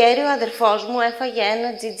καλοκαίρι ο αδερφός μου έφαγε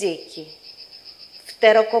ένα τζιτζίκι.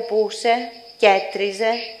 Φτεροκοπούσε,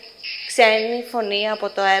 κέτριζε, ξένη φωνή από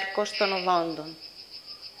το έρκος των οδόντων.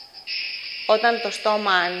 Όταν το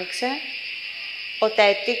στόμα άνοιξε, ο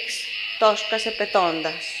τέτοιξ το σκάσε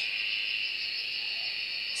πετώντας.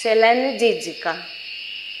 Σε λένε τζίτζικα.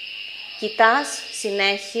 Κοιτάς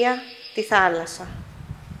συνέχεια τη θάλασσα.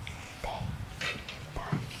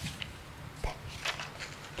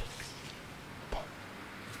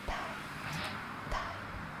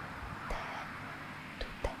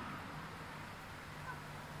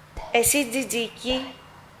 Εσύ, τζιτζίκι,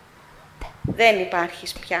 δεν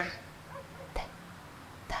υπάρχεις πια.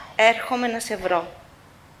 Έρχομαι να σε βρω.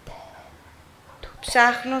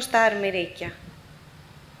 Ψάχνω στα αρμυρίκια.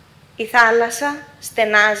 Η θάλασσα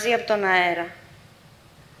στενάζει από τον αέρα.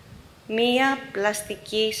 Μία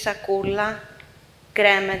πλαστική σακούλα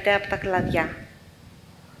κρέμεται από τα κλαδιά.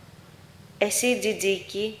 Εσύ,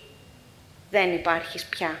 τζιτζίκι, δεν υπάρχεις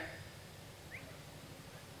πια.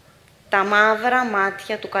 Τα μαύρα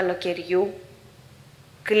μάτια του καλοκαιριού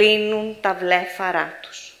κλείνουν τα βλέφαρά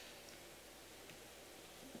τους.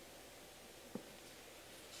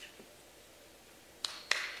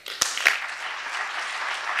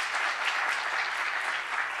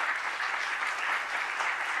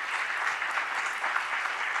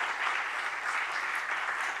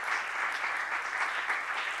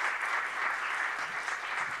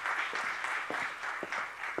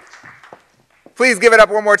 Please give it up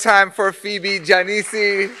one more time for Phoebe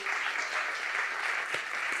Giannisi.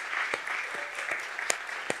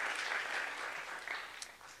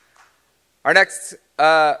 Our next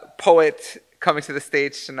poet coming to the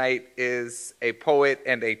stage tonight is a poet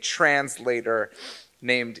and a translator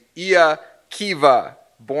named Kiva,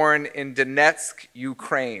 born in Donetsk,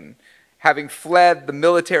 Ukraine. Having fled the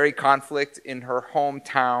military conflict in her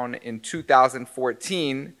hometown in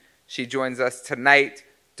 2014, she joins us tonight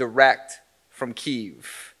direct from Kyiv.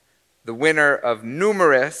 the winner of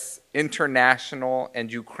numerous international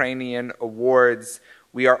and Ukrainian awards.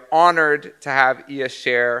 We are honored to have Iya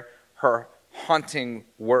share her haunting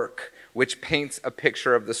work, which paints a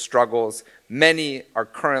picture of the struggles many are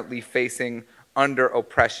currently facing under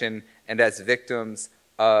oppression and as victims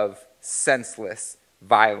of senseless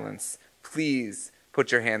violence. Please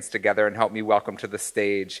put your hands together and help me welcome to the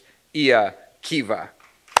stage Iya Kiva.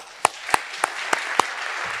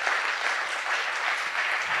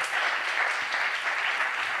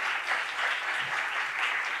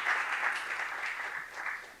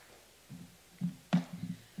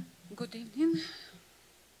 Good evening.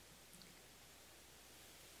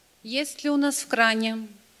 Есть ли у нас в кране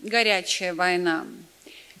горячая война?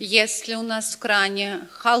 Есть ли у нас в кране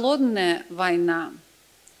холодная война?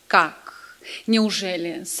 Как?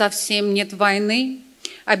 Неужели совсем нет войны?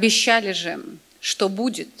 Обещали же, что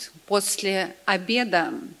будет после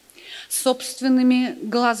обеда. Собственными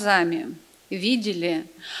глазами видели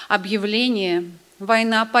объявление: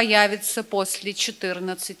 война появится после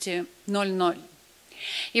 14:00.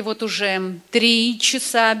 И вот уже 3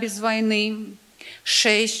 часа без войны,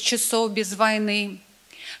 6 часов без войны.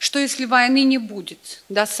 Что если войны не будет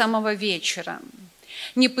до самого вечера?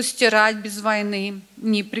 Не постирать без войны,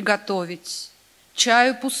 не приготовить.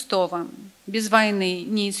 Чаю пустого без войны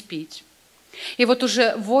не испить. И вот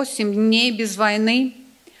уже 8 дней без войны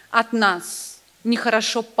от нас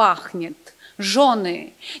нехорошо пахнет.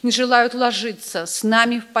 Жены не желают ложиться с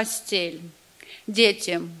нами в постель.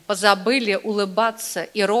 Дети позабыли улыбаться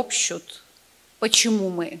и ропщут. Почему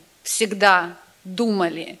мы всегда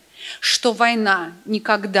думали, что война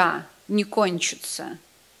никогда не кончится?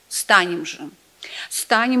 Станем же,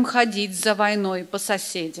 станем ходить за войной по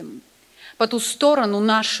соседям. По ту сторону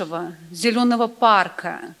нашего зеленого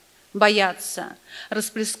парка боятся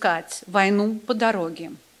расплескать войну по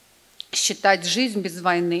дороге. Считать жизнь без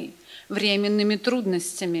войны временными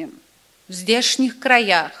трудностями. В здешних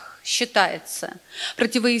краях считается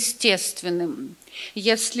противоестественным,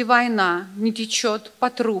 если война не течет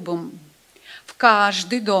по трубам в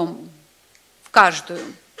каждый дом, в каждую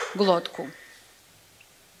глотку.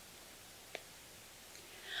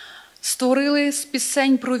 Створили з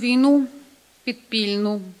пісень про війну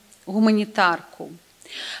підпільну гуманітарку.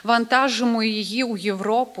 Вантажимо її у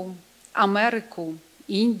Європу, Америку,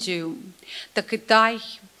 Індію та Китай.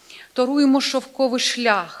 Торуємо шовковий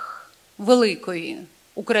шлях великої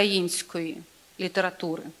української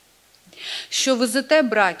літератури. Що везете,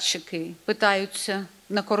 братчики, питаються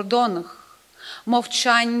на кордонах,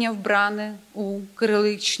 мовчання вбране у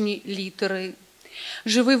кириличні літери,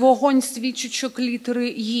 живий вогонь свічечок літери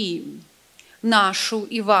 «Ї», нашу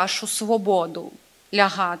і вашу свободу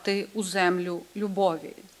лягати у землю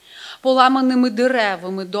любові, поламаними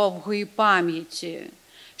деревами довгої пам'яті.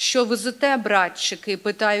 Що везете, братчики,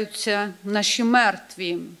 питаються наші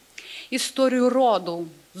мертві, історію роду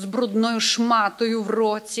з брудною шматою в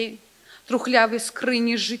роті, трухляві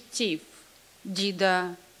скрині життів, діда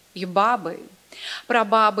і баби,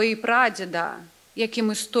 прабаби і прадіда, які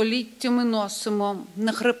ми століттями носимо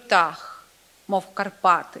на хребтах, мов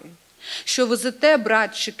Карпати. Що везете,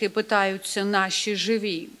 братчики, питаються наші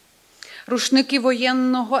живі, рушники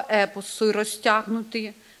воєнного епосу й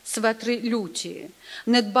розтягнуті светри люті,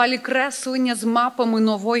 недбалі креслення з мапами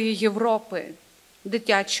нової Європи,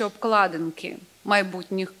 дитячі обкладинки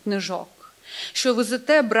майбутніх книжок. Що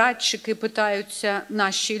везете, братчики, питаються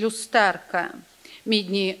наші люстерка,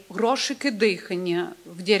 мідні грошики дихання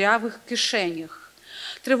в дірявих кишенях,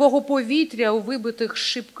 тривогу повітря у вибитих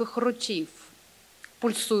шибках ротів,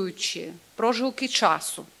 пульсуючи прожилки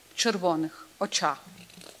часу в червоних очах.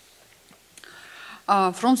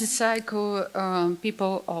 From the cycle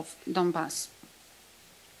people of Donbass.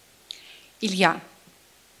 Илья.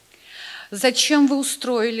 Зачем вы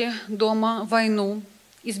устроили дома войну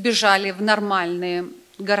и сбежали в нормальные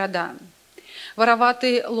города?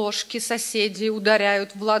 Вороватые ложки соседи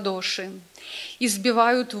ударяют в ладоши и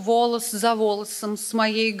сбивают волос за волосом с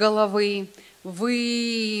моей головы.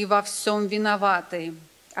 Вы во всем виноваты.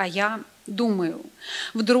 А я думаю,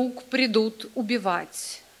 вдруг придут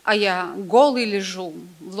убивать. А я голый лежу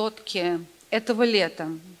в лодке этого лета,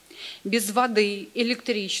 без воды,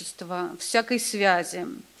 электричества, всякой связи.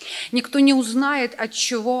 Никто не узнает, от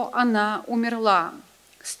чего она умерла.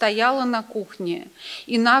 Стояла на кухне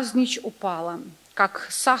и навзничь упала, как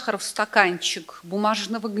сахар в стаканчик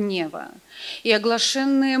бумажного гнева. И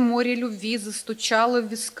оглашенное море любви застучало в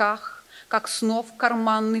висках, как снов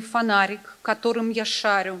карманный фонарик, которым я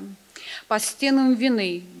шарю. По стенам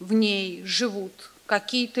вины в ней живут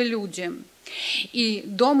какие-то люди, и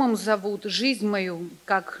домом зовут жизнь мою,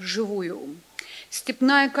 как живую.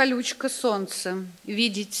 Степная колючка солнца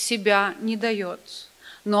видеть себя не дает.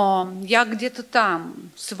 Но я где-то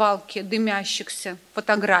там, в свалке дымящихся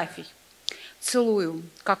фотографий, целую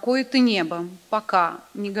какое-то небо, пока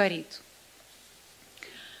не горит.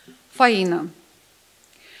 Фаина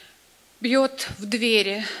бьет в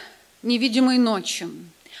двери невидимой ночи,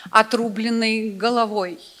 отрубленной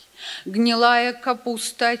головой, гнилая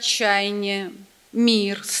капуста отчаяния,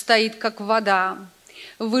 мир стоит, как вода,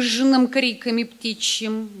 выжженным криками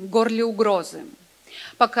птичьим горле угрозы.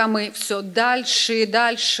 Пока мы все дальше и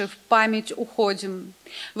дальше в память уходим,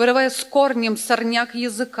 вырывая с корнем сорняк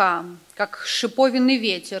языка, как шиповинный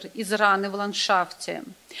ветер из раны в ландшафте.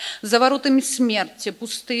 За воротами смерти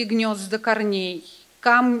пустые гнезда корней,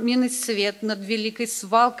 каменный свет над великой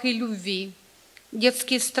свалкой любви,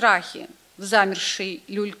 детские страхи в замершей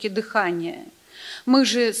люльке дыхания. Мы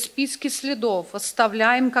же списки следов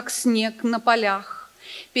оставляем, как снег на полях,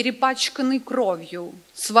 перепачканный кровью,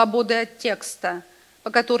 свободой от текста, по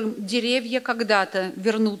которым деревья когда-то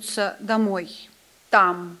вернутся домой.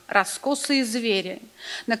 Там раскосые звери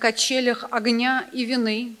на качелях огня и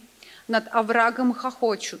вины над оврагом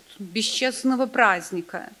хохочут бесчестного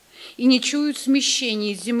праздника и не чуют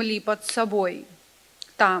смещений земли под собой.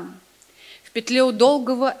 Там, в петле у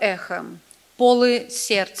долгого эха, полое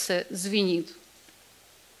сердце звенит.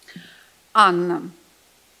 Анна.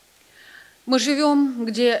 Мы живем,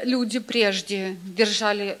 где люди прежде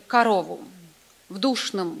держали корову. В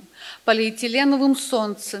душном полиэтиленовом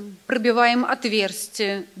солнце пробиваем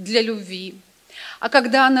отверстие для любви. А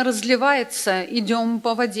когда она разливается, идем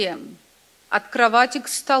по воде. От кровати к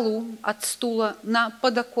столу, от стула на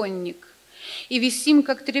подоконник. И висим,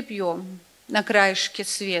 как тряпье, на краешке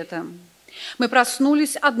света. Мы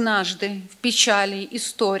проснулись однажды в печали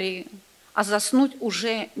истории, а заснуть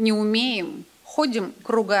уже не умеем, ходим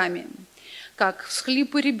кругами, как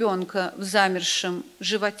всхлипы ребенка в замершем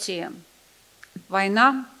животе.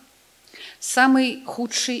 Война – самый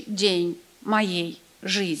худший день моей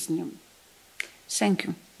жизни. Thank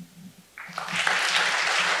you.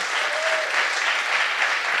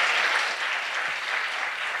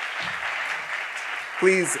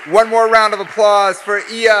 Please, one more round of applause for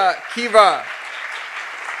Kiva.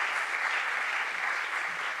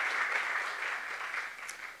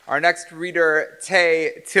 Our next reader,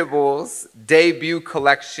 Tayi Tibble's debut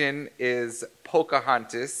collection is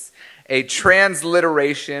Poukahangatus, a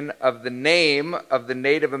transliteration of the name of the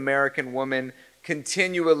Native American woman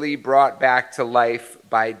continually brought back to life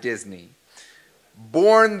by Disney.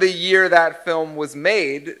 Born the year that film was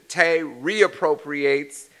made, Tayi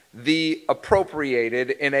reappropriates the appropriated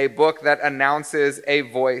in a book that announces a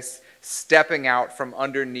voice stepping out from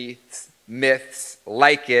underneath myths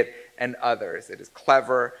like it and others. It is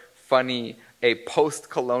clever, funny, a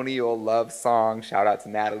post-colonial love song, shout out to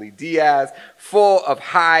Natalie Diaz, full of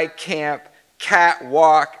high camp,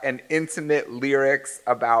 catwalk, and intimate lyrics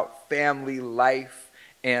about family life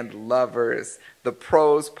and lovers. The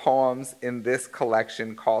prose poems in this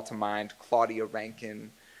collection call to mind Claudia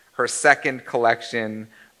Rankine. Her second collection,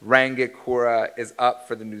 Rangikura, is up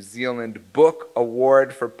for the New Zealand Book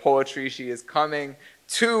Award for Poetry. She is coming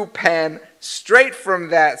to Penn straight from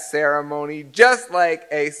that ceremony, just like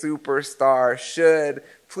a superstar should.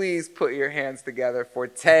 Please put your hands together for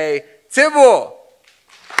Tayi Tibble.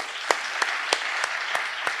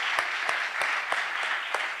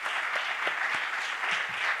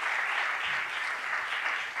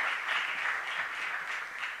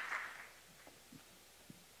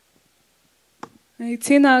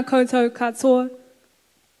 Tēnā koutou katoa,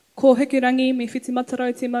 ko hikirangi me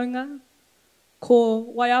whitimatarau te maunga, ko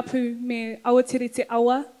waiapu me awatiri te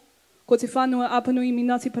awa, ko te whanua apanui me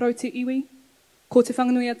Ngāti Parau te iwi, ko te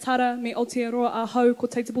whanganui a tara me Aotearoa a hau ko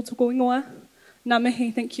Tayi Tibble toko ingoa. Ngā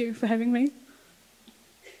mihi, thank you for having me.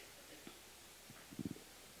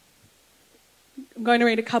 I'm going to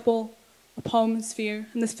read a couple of poems for you.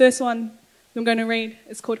 And this first one I'm going to read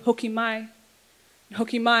is called Hoki Mai. And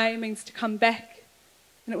Hoki Mai means to come back.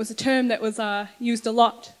 And it was a term that was used a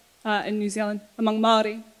lot in New Zealand among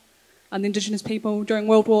Maori and the indigenous people during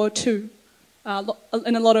World War II,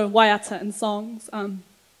 in a lot of waiata and songs.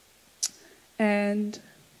 And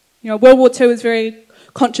you know, World War II was very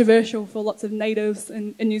controversial for lots of natives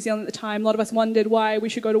in New Zealand at the time. A lot of us wondered why we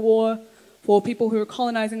should go to war for people who were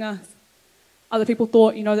colonising us. Other people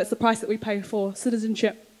thought, you know, that's the price that we pay for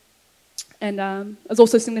citizenship. And it was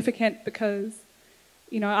also significant because,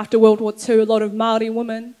 you know, after World War II, a lot of Maori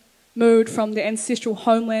women moved from their ancestral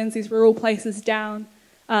homelands, these rural places, down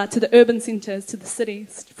to the urban centres, to the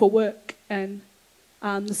cities for work. And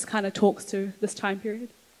this kind of talks to this time period.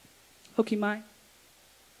 Hoki Mai.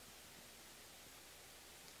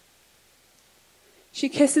 She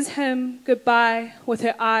kisses him goodbye with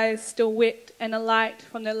her eyes still wet and alight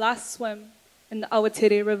from their last swim in the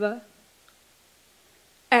Awatere River.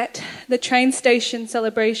 At the train station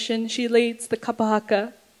celebration, she leads the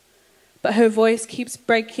kapahaka, but her voice keeps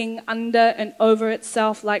breaking under and over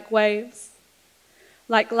itself like waves.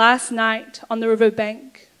 Like last night on the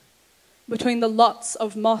riverbank, between the lots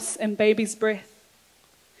of moss and baby's breath,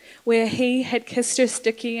 where he had kissed her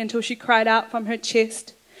sticky until she cried out from her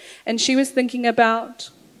chest, and she was thinking about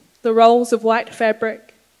the rolls of white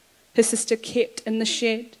fabric her sister kept in the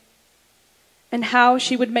shed, and how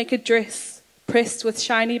she would make a dress pressed with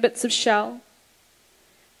shiny bits of shell.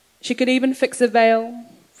 She could even fix a veil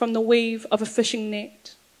from the weave of a fishing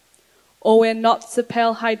net, or wear knots of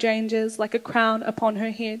pale hydrangeas like a crown upon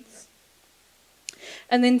her heads.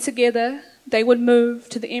 And then together they would move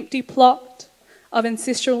to the empty plot of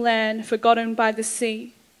ancestral land forgotten by the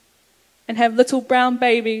sea, and have little brown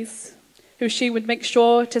babies who she would make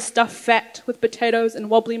sure to stuff fat with potatoes and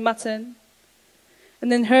wobbly mutton.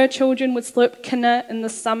 And then her children would slurp kina in the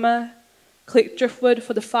summer, collect driftwood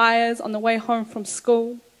for the fires on the way home from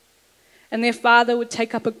school, and their father would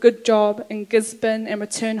take up a good job in Gisborne and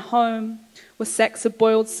return home with sacks of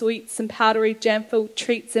boiled sweets and powdery jam-filled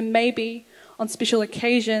treats, and maybe, on special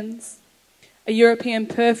occasions, a European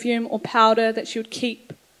perfume or powder that she would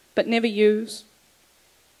keep but never use.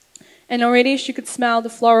 And already she could smell the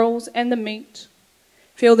florals and the meat,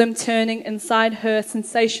 feel them turning inside her,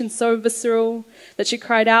 sensations so visceral that she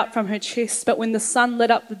cried out from her chest. But when the sun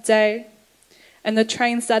lit up the day and the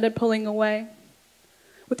train started pulling away,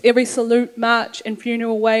 with every salute, march, and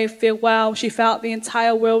funeral wave farewell, she felt the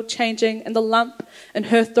entire world changing, and the lump in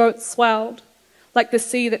her throat swelled, like the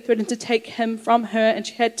sea that threatened to take him from her, and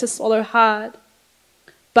she had to swallow hard.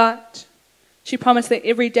 But she promised that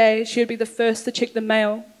every day she would be the first to check the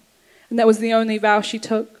mail, and that was the only vow she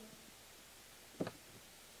took.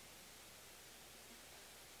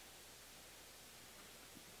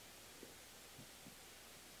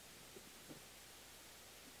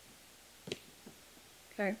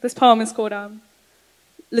 Okay, this poem is called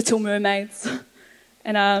Little Mermaids.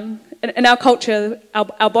 And in our culture,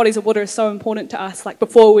 our bodies of water is so important to us. Like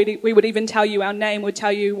before we would even tell you our name, we'd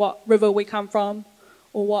tell you what river we come from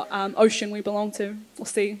or what ocean we belong to or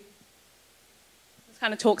sea. This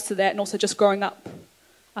kind of talks to that, and also just growing up,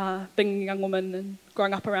 being a young woman and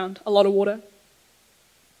growing up around a lot of water.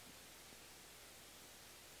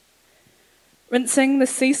 Rinsing the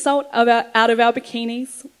sea salt out of our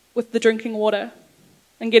bikinis with the drinking water,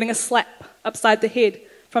 and getting a slap upside the head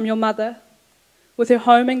from your mother, with her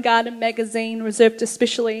home and garden magazine reserved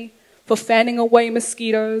especially for fanning away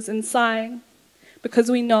mosquitoes and sighing,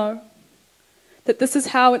 because we know that this is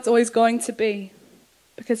how it's always going to be,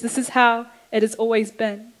 because this is how it has always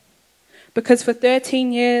been. Because for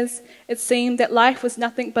 13 years it seemed that life was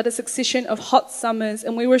nothing but a succession of hot summers,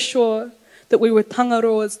 and we were sure that we were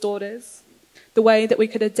Tangaroa's daughters, the way that we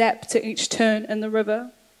could adapt to each turn in the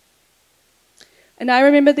river. And I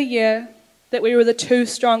remember the year that we were the 2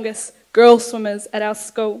 strongest girl swimmers at our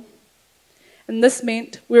school. And this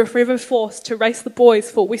meant we were forever forced to race the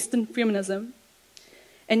boys for Western feminism.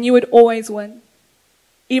 And you would always win,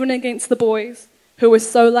 even against the boys, who were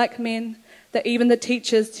so like men that even the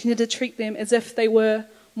teachers tended to treat them as if they were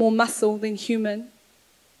more muscle than human.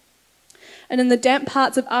 And in the damp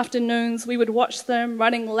parts of afternoons, we would watch them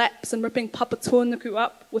running laps and ripping papatuanuku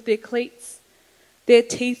up with their cleats, their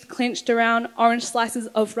teeth clenched around orange slices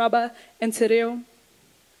of rubber and te reo.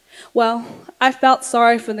 Well, I felt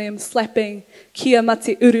sorry for them, slapping kia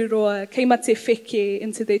mate ururoa, kei mate wheke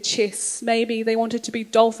into their chests. Maybe they wanted to be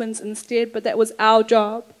dolphins instead, but that was our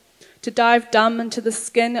job, to dive dumb into the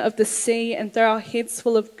skin of the sea and throw our heads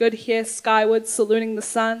full of good hair skyward, saluting the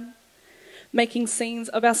sun, making scenes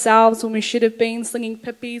of ourselves when we should have been slinging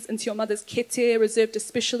pippies into your mother's kete, reserved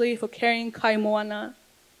especially for carrying kaimoana.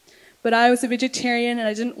 But I was a vegetarian and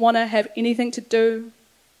I didn't want to have anything to do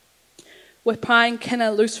with prying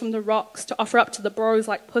kina loose from the rocks to offer up to the bros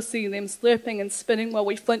like pussy, them slurping and spinning while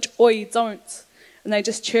we flinch, oi, don't. And they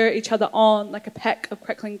just cheer each other on like a pack of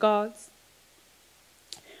crackling gods.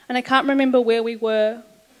 And I can't remember where we were,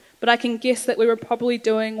 but I can guess that we were probably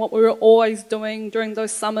doing what we were always doing during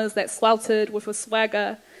those summers that sweltered with a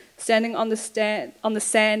swagger, standing on the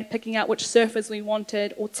sand, picking out which surfers we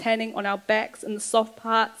wanted, or tanning on our backs in the soft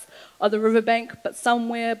parts of the riverbank. But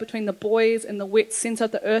somewhere between the boys and the wet centre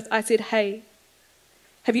of the earth, I said, hey,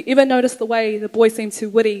 have you ever noticed the way the boys seem too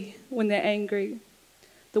witty when they're angry?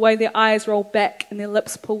 The way their eyes roll back and their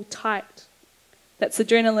lips pull tight? That's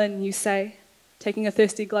adrenaline, you say, taking a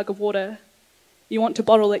thirsty glug of water. You want to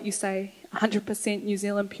bottle it, you say, 100% New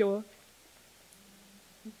Zealand pure.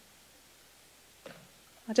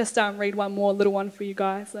 I'll just read one more little one for you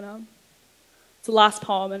guys. And, it's the last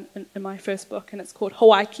poem in my first book, and it's called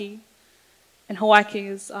Hawaii. And Hawaii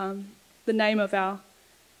is the name of our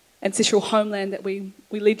ancestral homeland that we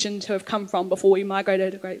legend to have come from before we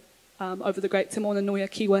migrated over the Great Timonanui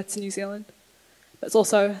Kiwa to New Zealand. But it's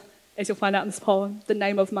also, as you'll find out in this poem, the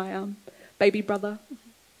name of my baby brother.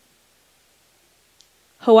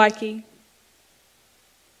 Hawaii.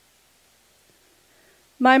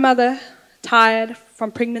 My mother, tired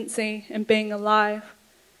from pregnancy and being alive,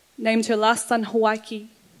 named her last son Hawaii,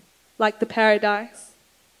 like the paradise.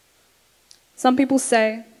 Some people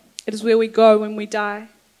say it is where we go when we die.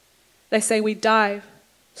 They say we dive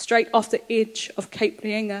straight off the edge of Cape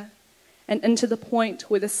Reinga and into the point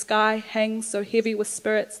where the sky hangs so heavy with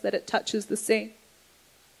spirits that it touches the sea.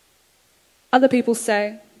 Other people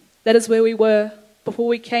say that is where we were before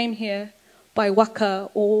we came here by waka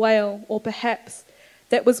or whale, or perhaps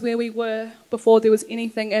that was where we were before there was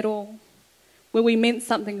anything at all, where we meant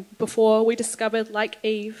something before we discovered, like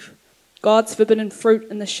Eve, God's forbidden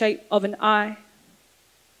fruit in the shape of an eye.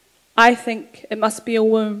 I think it must be a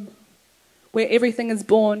womb where everything is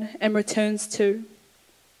born and returns to.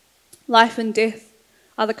 Life and death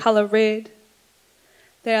are the colour red.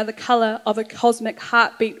 They are the colour of a cosmic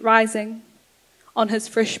heartbeat rising on his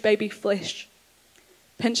fresh baby flesh,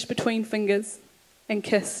 pinched between fingers and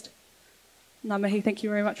kissed. Ngā mihi, thank you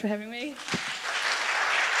very much for having me.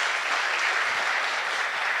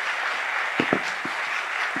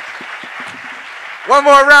 One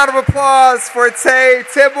more round of applause for Tayi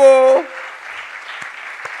Tibble.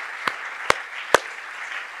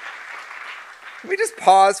 Can we just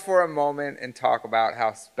pause for a moment and talk about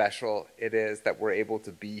how special it is that we're able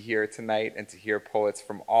to be here tonight and to hear poets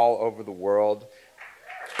from all over the world?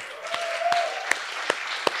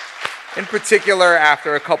 In particular,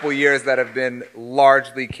 after a couple years that have been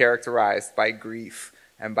largely characterized by grief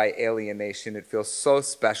and by alienation, it feels so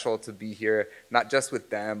special to be here, not just with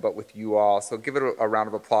them, but with you all. So give it a round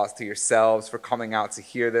of applause to yourselves for coming out to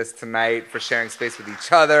hear this tonight, for sharing space with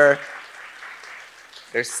each other.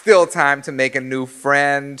 There's still time to make a new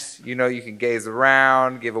friend. You know, you can gaze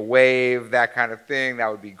around, give a wave, that kind of thing.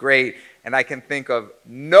 That would be great. And I can think of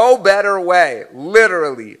no better way,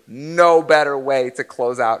 literally no better way to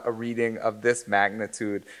close out a reading of this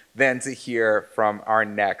magnitude than to hear from our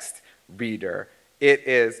next reader. It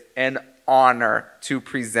is an honor to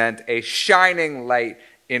present a shining light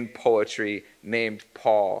in poetry named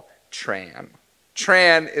Paul Tran.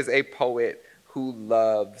 Tran is a poet who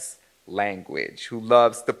loves language, who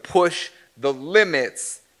loves to push the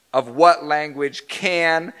limits of what language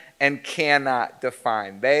can and cannot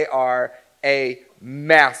define. They are a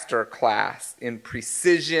master class in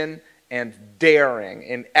precision and daring,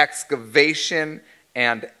 in excavation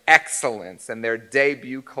and excellence. And their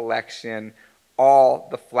debut collection, All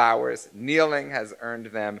the Flowers Kneeling, has earned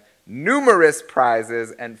them numerous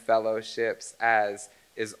prizes and fellowships, as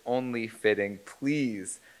is only fitting.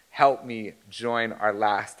 Please help me join our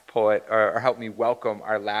last poet, or help me welcome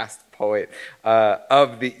our last poet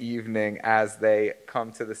of the evening as they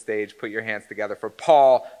come to the stage. Put your hands together for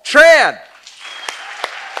Paul Tran.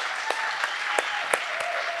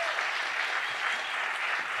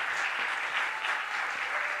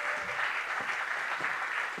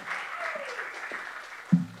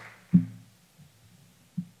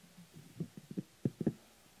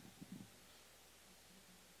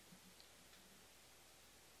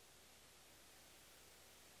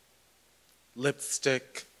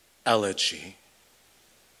 Lipstick Elegy.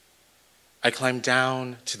 I climbed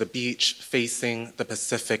down to the beach facing the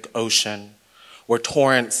Pacific Ocean, where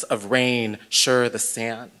torrents of rain sure the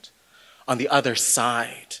sand. On the other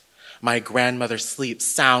side, my grandmother sleeps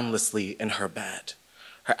soundlessly in her bed,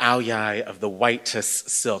 her aoyai of the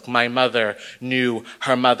whitest silk. My mother knew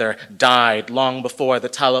her mother died long before the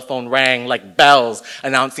telephone rang like bells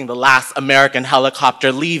announcing the last American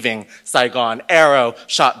helicopter leaving Saigon. Arrow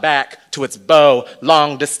shot back to its bow,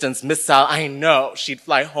 long-distance missile. I know she'd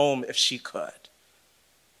fly home if she could.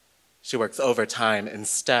 She works overtime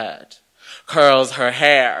instead, curls her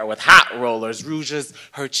hair with hat rollers, rouges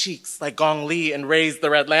her cheeks like Gong Li and Raise the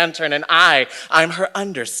Red Lantern, and I'm her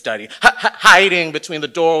understudy, hiding between the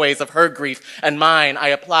doorways of her grief and mine. I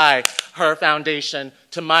apply her foundation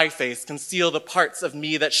to my face, conceal the parts of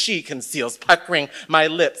me that she conceals, puckering my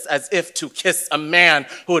lips as if to kiss a man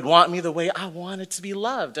who would want me the way I wanted to be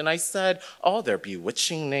loved. And I said all their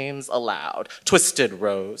bewitching names aloud. Twisted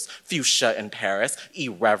rose, fuchsia in Paris,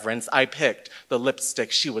 irreverence. I picked the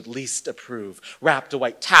lipstick she would least approve, wrapped a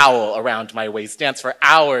white towel around my waist, danced for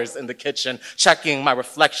hours in the kitchen, checking my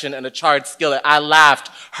reflection in a charred skillet. I laughed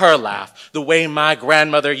her laugh, the way my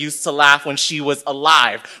grandmother used to laugh when she was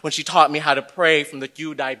alive, when she taught me how to pray from the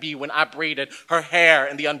Gyudaibi, when I braided her hair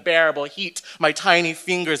in the unbearable heat, my tiny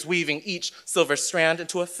fingers weaving each silver strand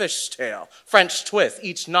into a fishtail, French twist,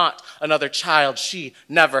 each knot another child she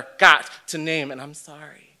never got to name. And I'm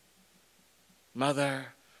sorry, mother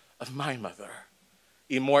of my mother,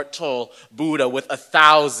 immortal Buddha with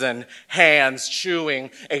 1,000 hands chewing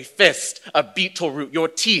a fist of beetle root, your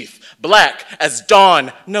teeth black as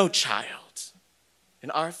dawn. No child in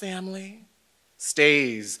our family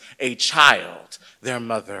stays a child their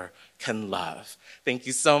mother can love. Thank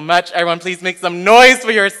you so much. Everyone, please make some noise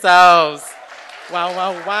for yourselves. Wow,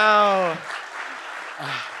 wow, wow.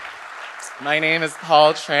 My name is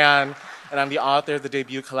Paul Tran, and I'm the author of the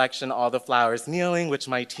debut collection, All the Flowers Kneeling, which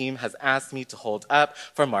my team has asked me to hold up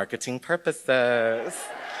for marketing purposes.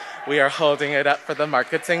 We are holding it up for the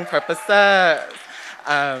marketing purposes.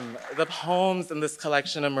 The poems in this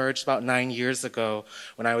collection emerged about 9 years ago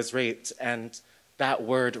when I was raped, and that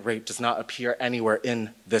word rape does not appear anywhere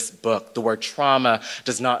in this book. The word trauma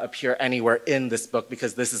does not appear anywhere in this book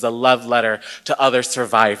because this is a love letter to other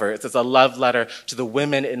survivors. It's a love letter to the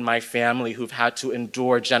women in my family who've had to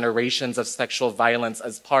endure generations of sexual violence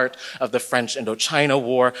as part of the French Indochina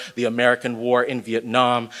War, the American War in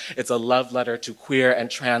Vietnam. It's a love letter to queer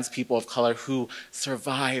and trans people of color who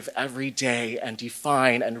survive every day and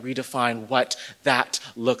define and redefine what that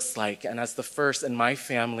looks like. And as the first in my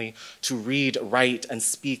family to read, write, and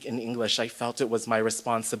speak in English, I felt it was my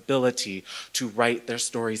responsibility to write their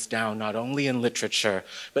stories down, not only in literature,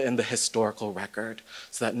 but in the historical record,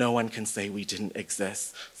 so that no one can say we didn't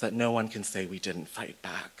exist, so that no one can say we didn't fight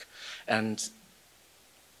back. And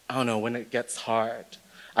I don't know, when it gets hard,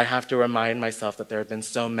 I have to remind myself that there have been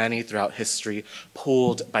so many throughout history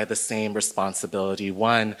pulled by the same responsibility.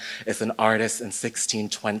 One is an artist in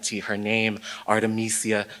 1620, her name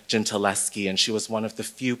Artemisia Gentileschi, and she was one of the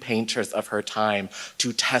few painters of her time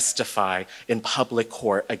to testify in public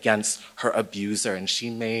court against her abuser. And she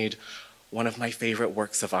made one of my favorite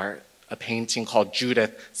works of art, a painting called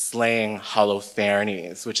Judith Slaying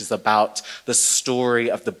Holofernes, which is about the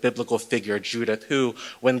story of the biblical figure Judith, who,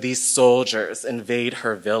 when these soldiers invade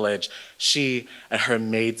her village, she and her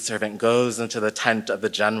maidservant goes into the tent of the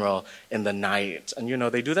general in the night. And you know,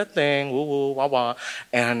 they do that thing, woo woo, wah wah.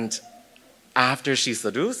 And after she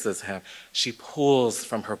seduces him, she pulls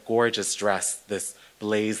from her gorgeous dress this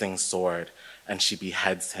blazing sword, and she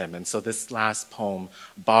beheads him. And so this last poem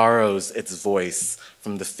borrows its voice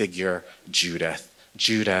from the figure Judith,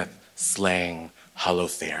 Judith slaying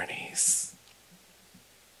Holofernes.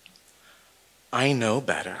 I know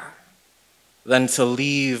better than to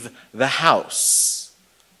leave the house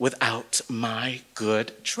without my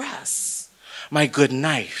good dress, my good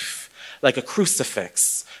knife, like a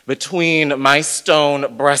crucifix between my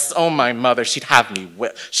stone breasts. Oh, my mother, she'd have me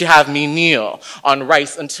whip. She'd have me kneel on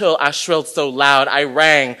rice until I shrilled so loud I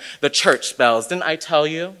rang the church bells. Didn't I tell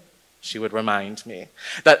you? She would remind me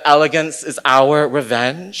that elegance is our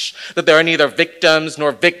revenge, that there are neither victims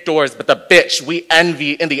nor victors, but the bitch we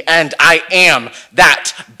envy in the end. I am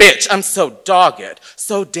that bitch. I'm so dogged,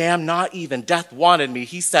 so damn not even death wanted me.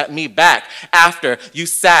 He set me back after you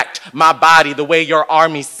sacked my body the way your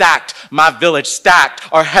army sacked my village,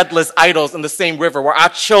 stacked our headless idols in the same river where our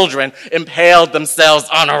children impaled themselves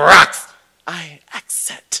on rocks. I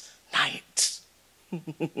exit night.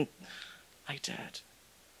 I did.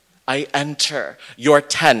 I enter your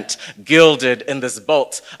tent, gilded in this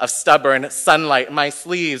bolt of stubborn sunlight, my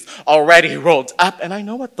sleeves already rolled up, and I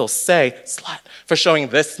know what they'll say, slut, for showing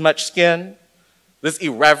this much skin, this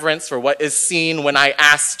irreverence for what is seen when I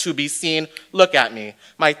ask to be seen. Look at me.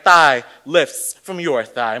 My thigh lifts from your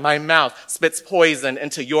thigh. My mouth spits poison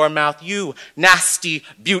into your mouth. You nasty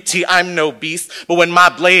beauty, I'm no beast, but when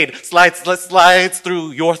my blade slides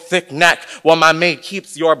through your thick neck, while my maid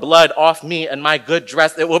keeps your blood off me and my good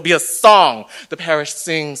dress, it will be a song the parish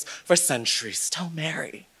sings for centuries. Tell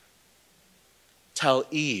Mary, tell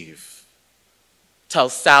Eve, tell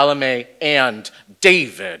Salome and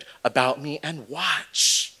David about me, and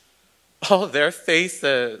watch all their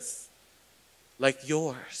faces like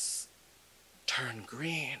yours turn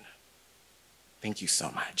green. Thank you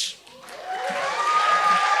so much.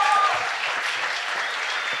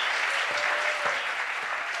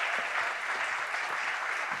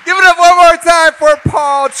 up one more time for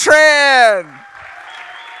Paul Tran.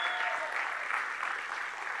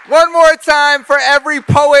 One more time for every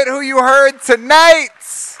poet who you heard tonight,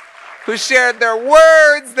 who shared their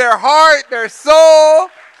words, their heart, their soul.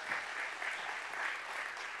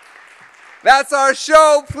 That's our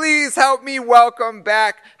show. Please help me welcome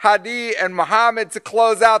back Hadi and Muhammad to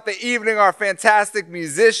close out the evening, our fantastic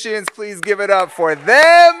musicians. Please give it up for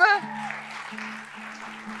them.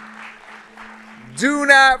 Do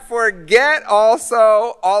not forget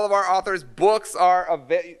also, all of our authors' books are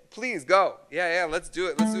available. Please go. Yeah, let's do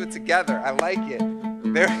it. Let's do it together. I like it.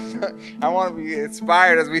 I want to be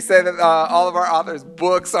inspired as we say that all of our authors'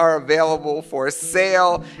 books are available for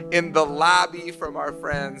sale in the lobby from our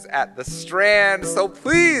friends at The Strand. So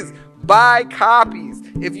please buy copies.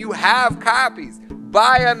 If you have copies,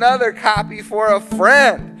 buy another copy for a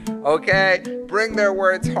friend. Okay? Bring their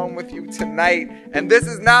words home with you tonight. And this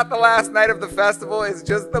is not the last night of the festival. It's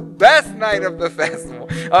just the best night of the festival.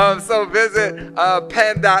 So visit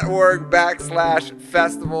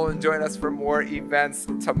pen.org/festival and join us for more events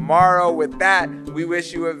tomorrow. With that, we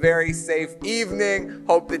wish you a very safe evening.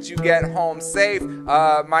 Hope that you get home safe.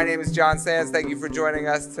 My name is Jon Sands. Thank you for joining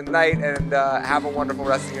us tonight, and have a wonderful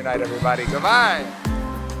rest of your night, everybody. Goodbye.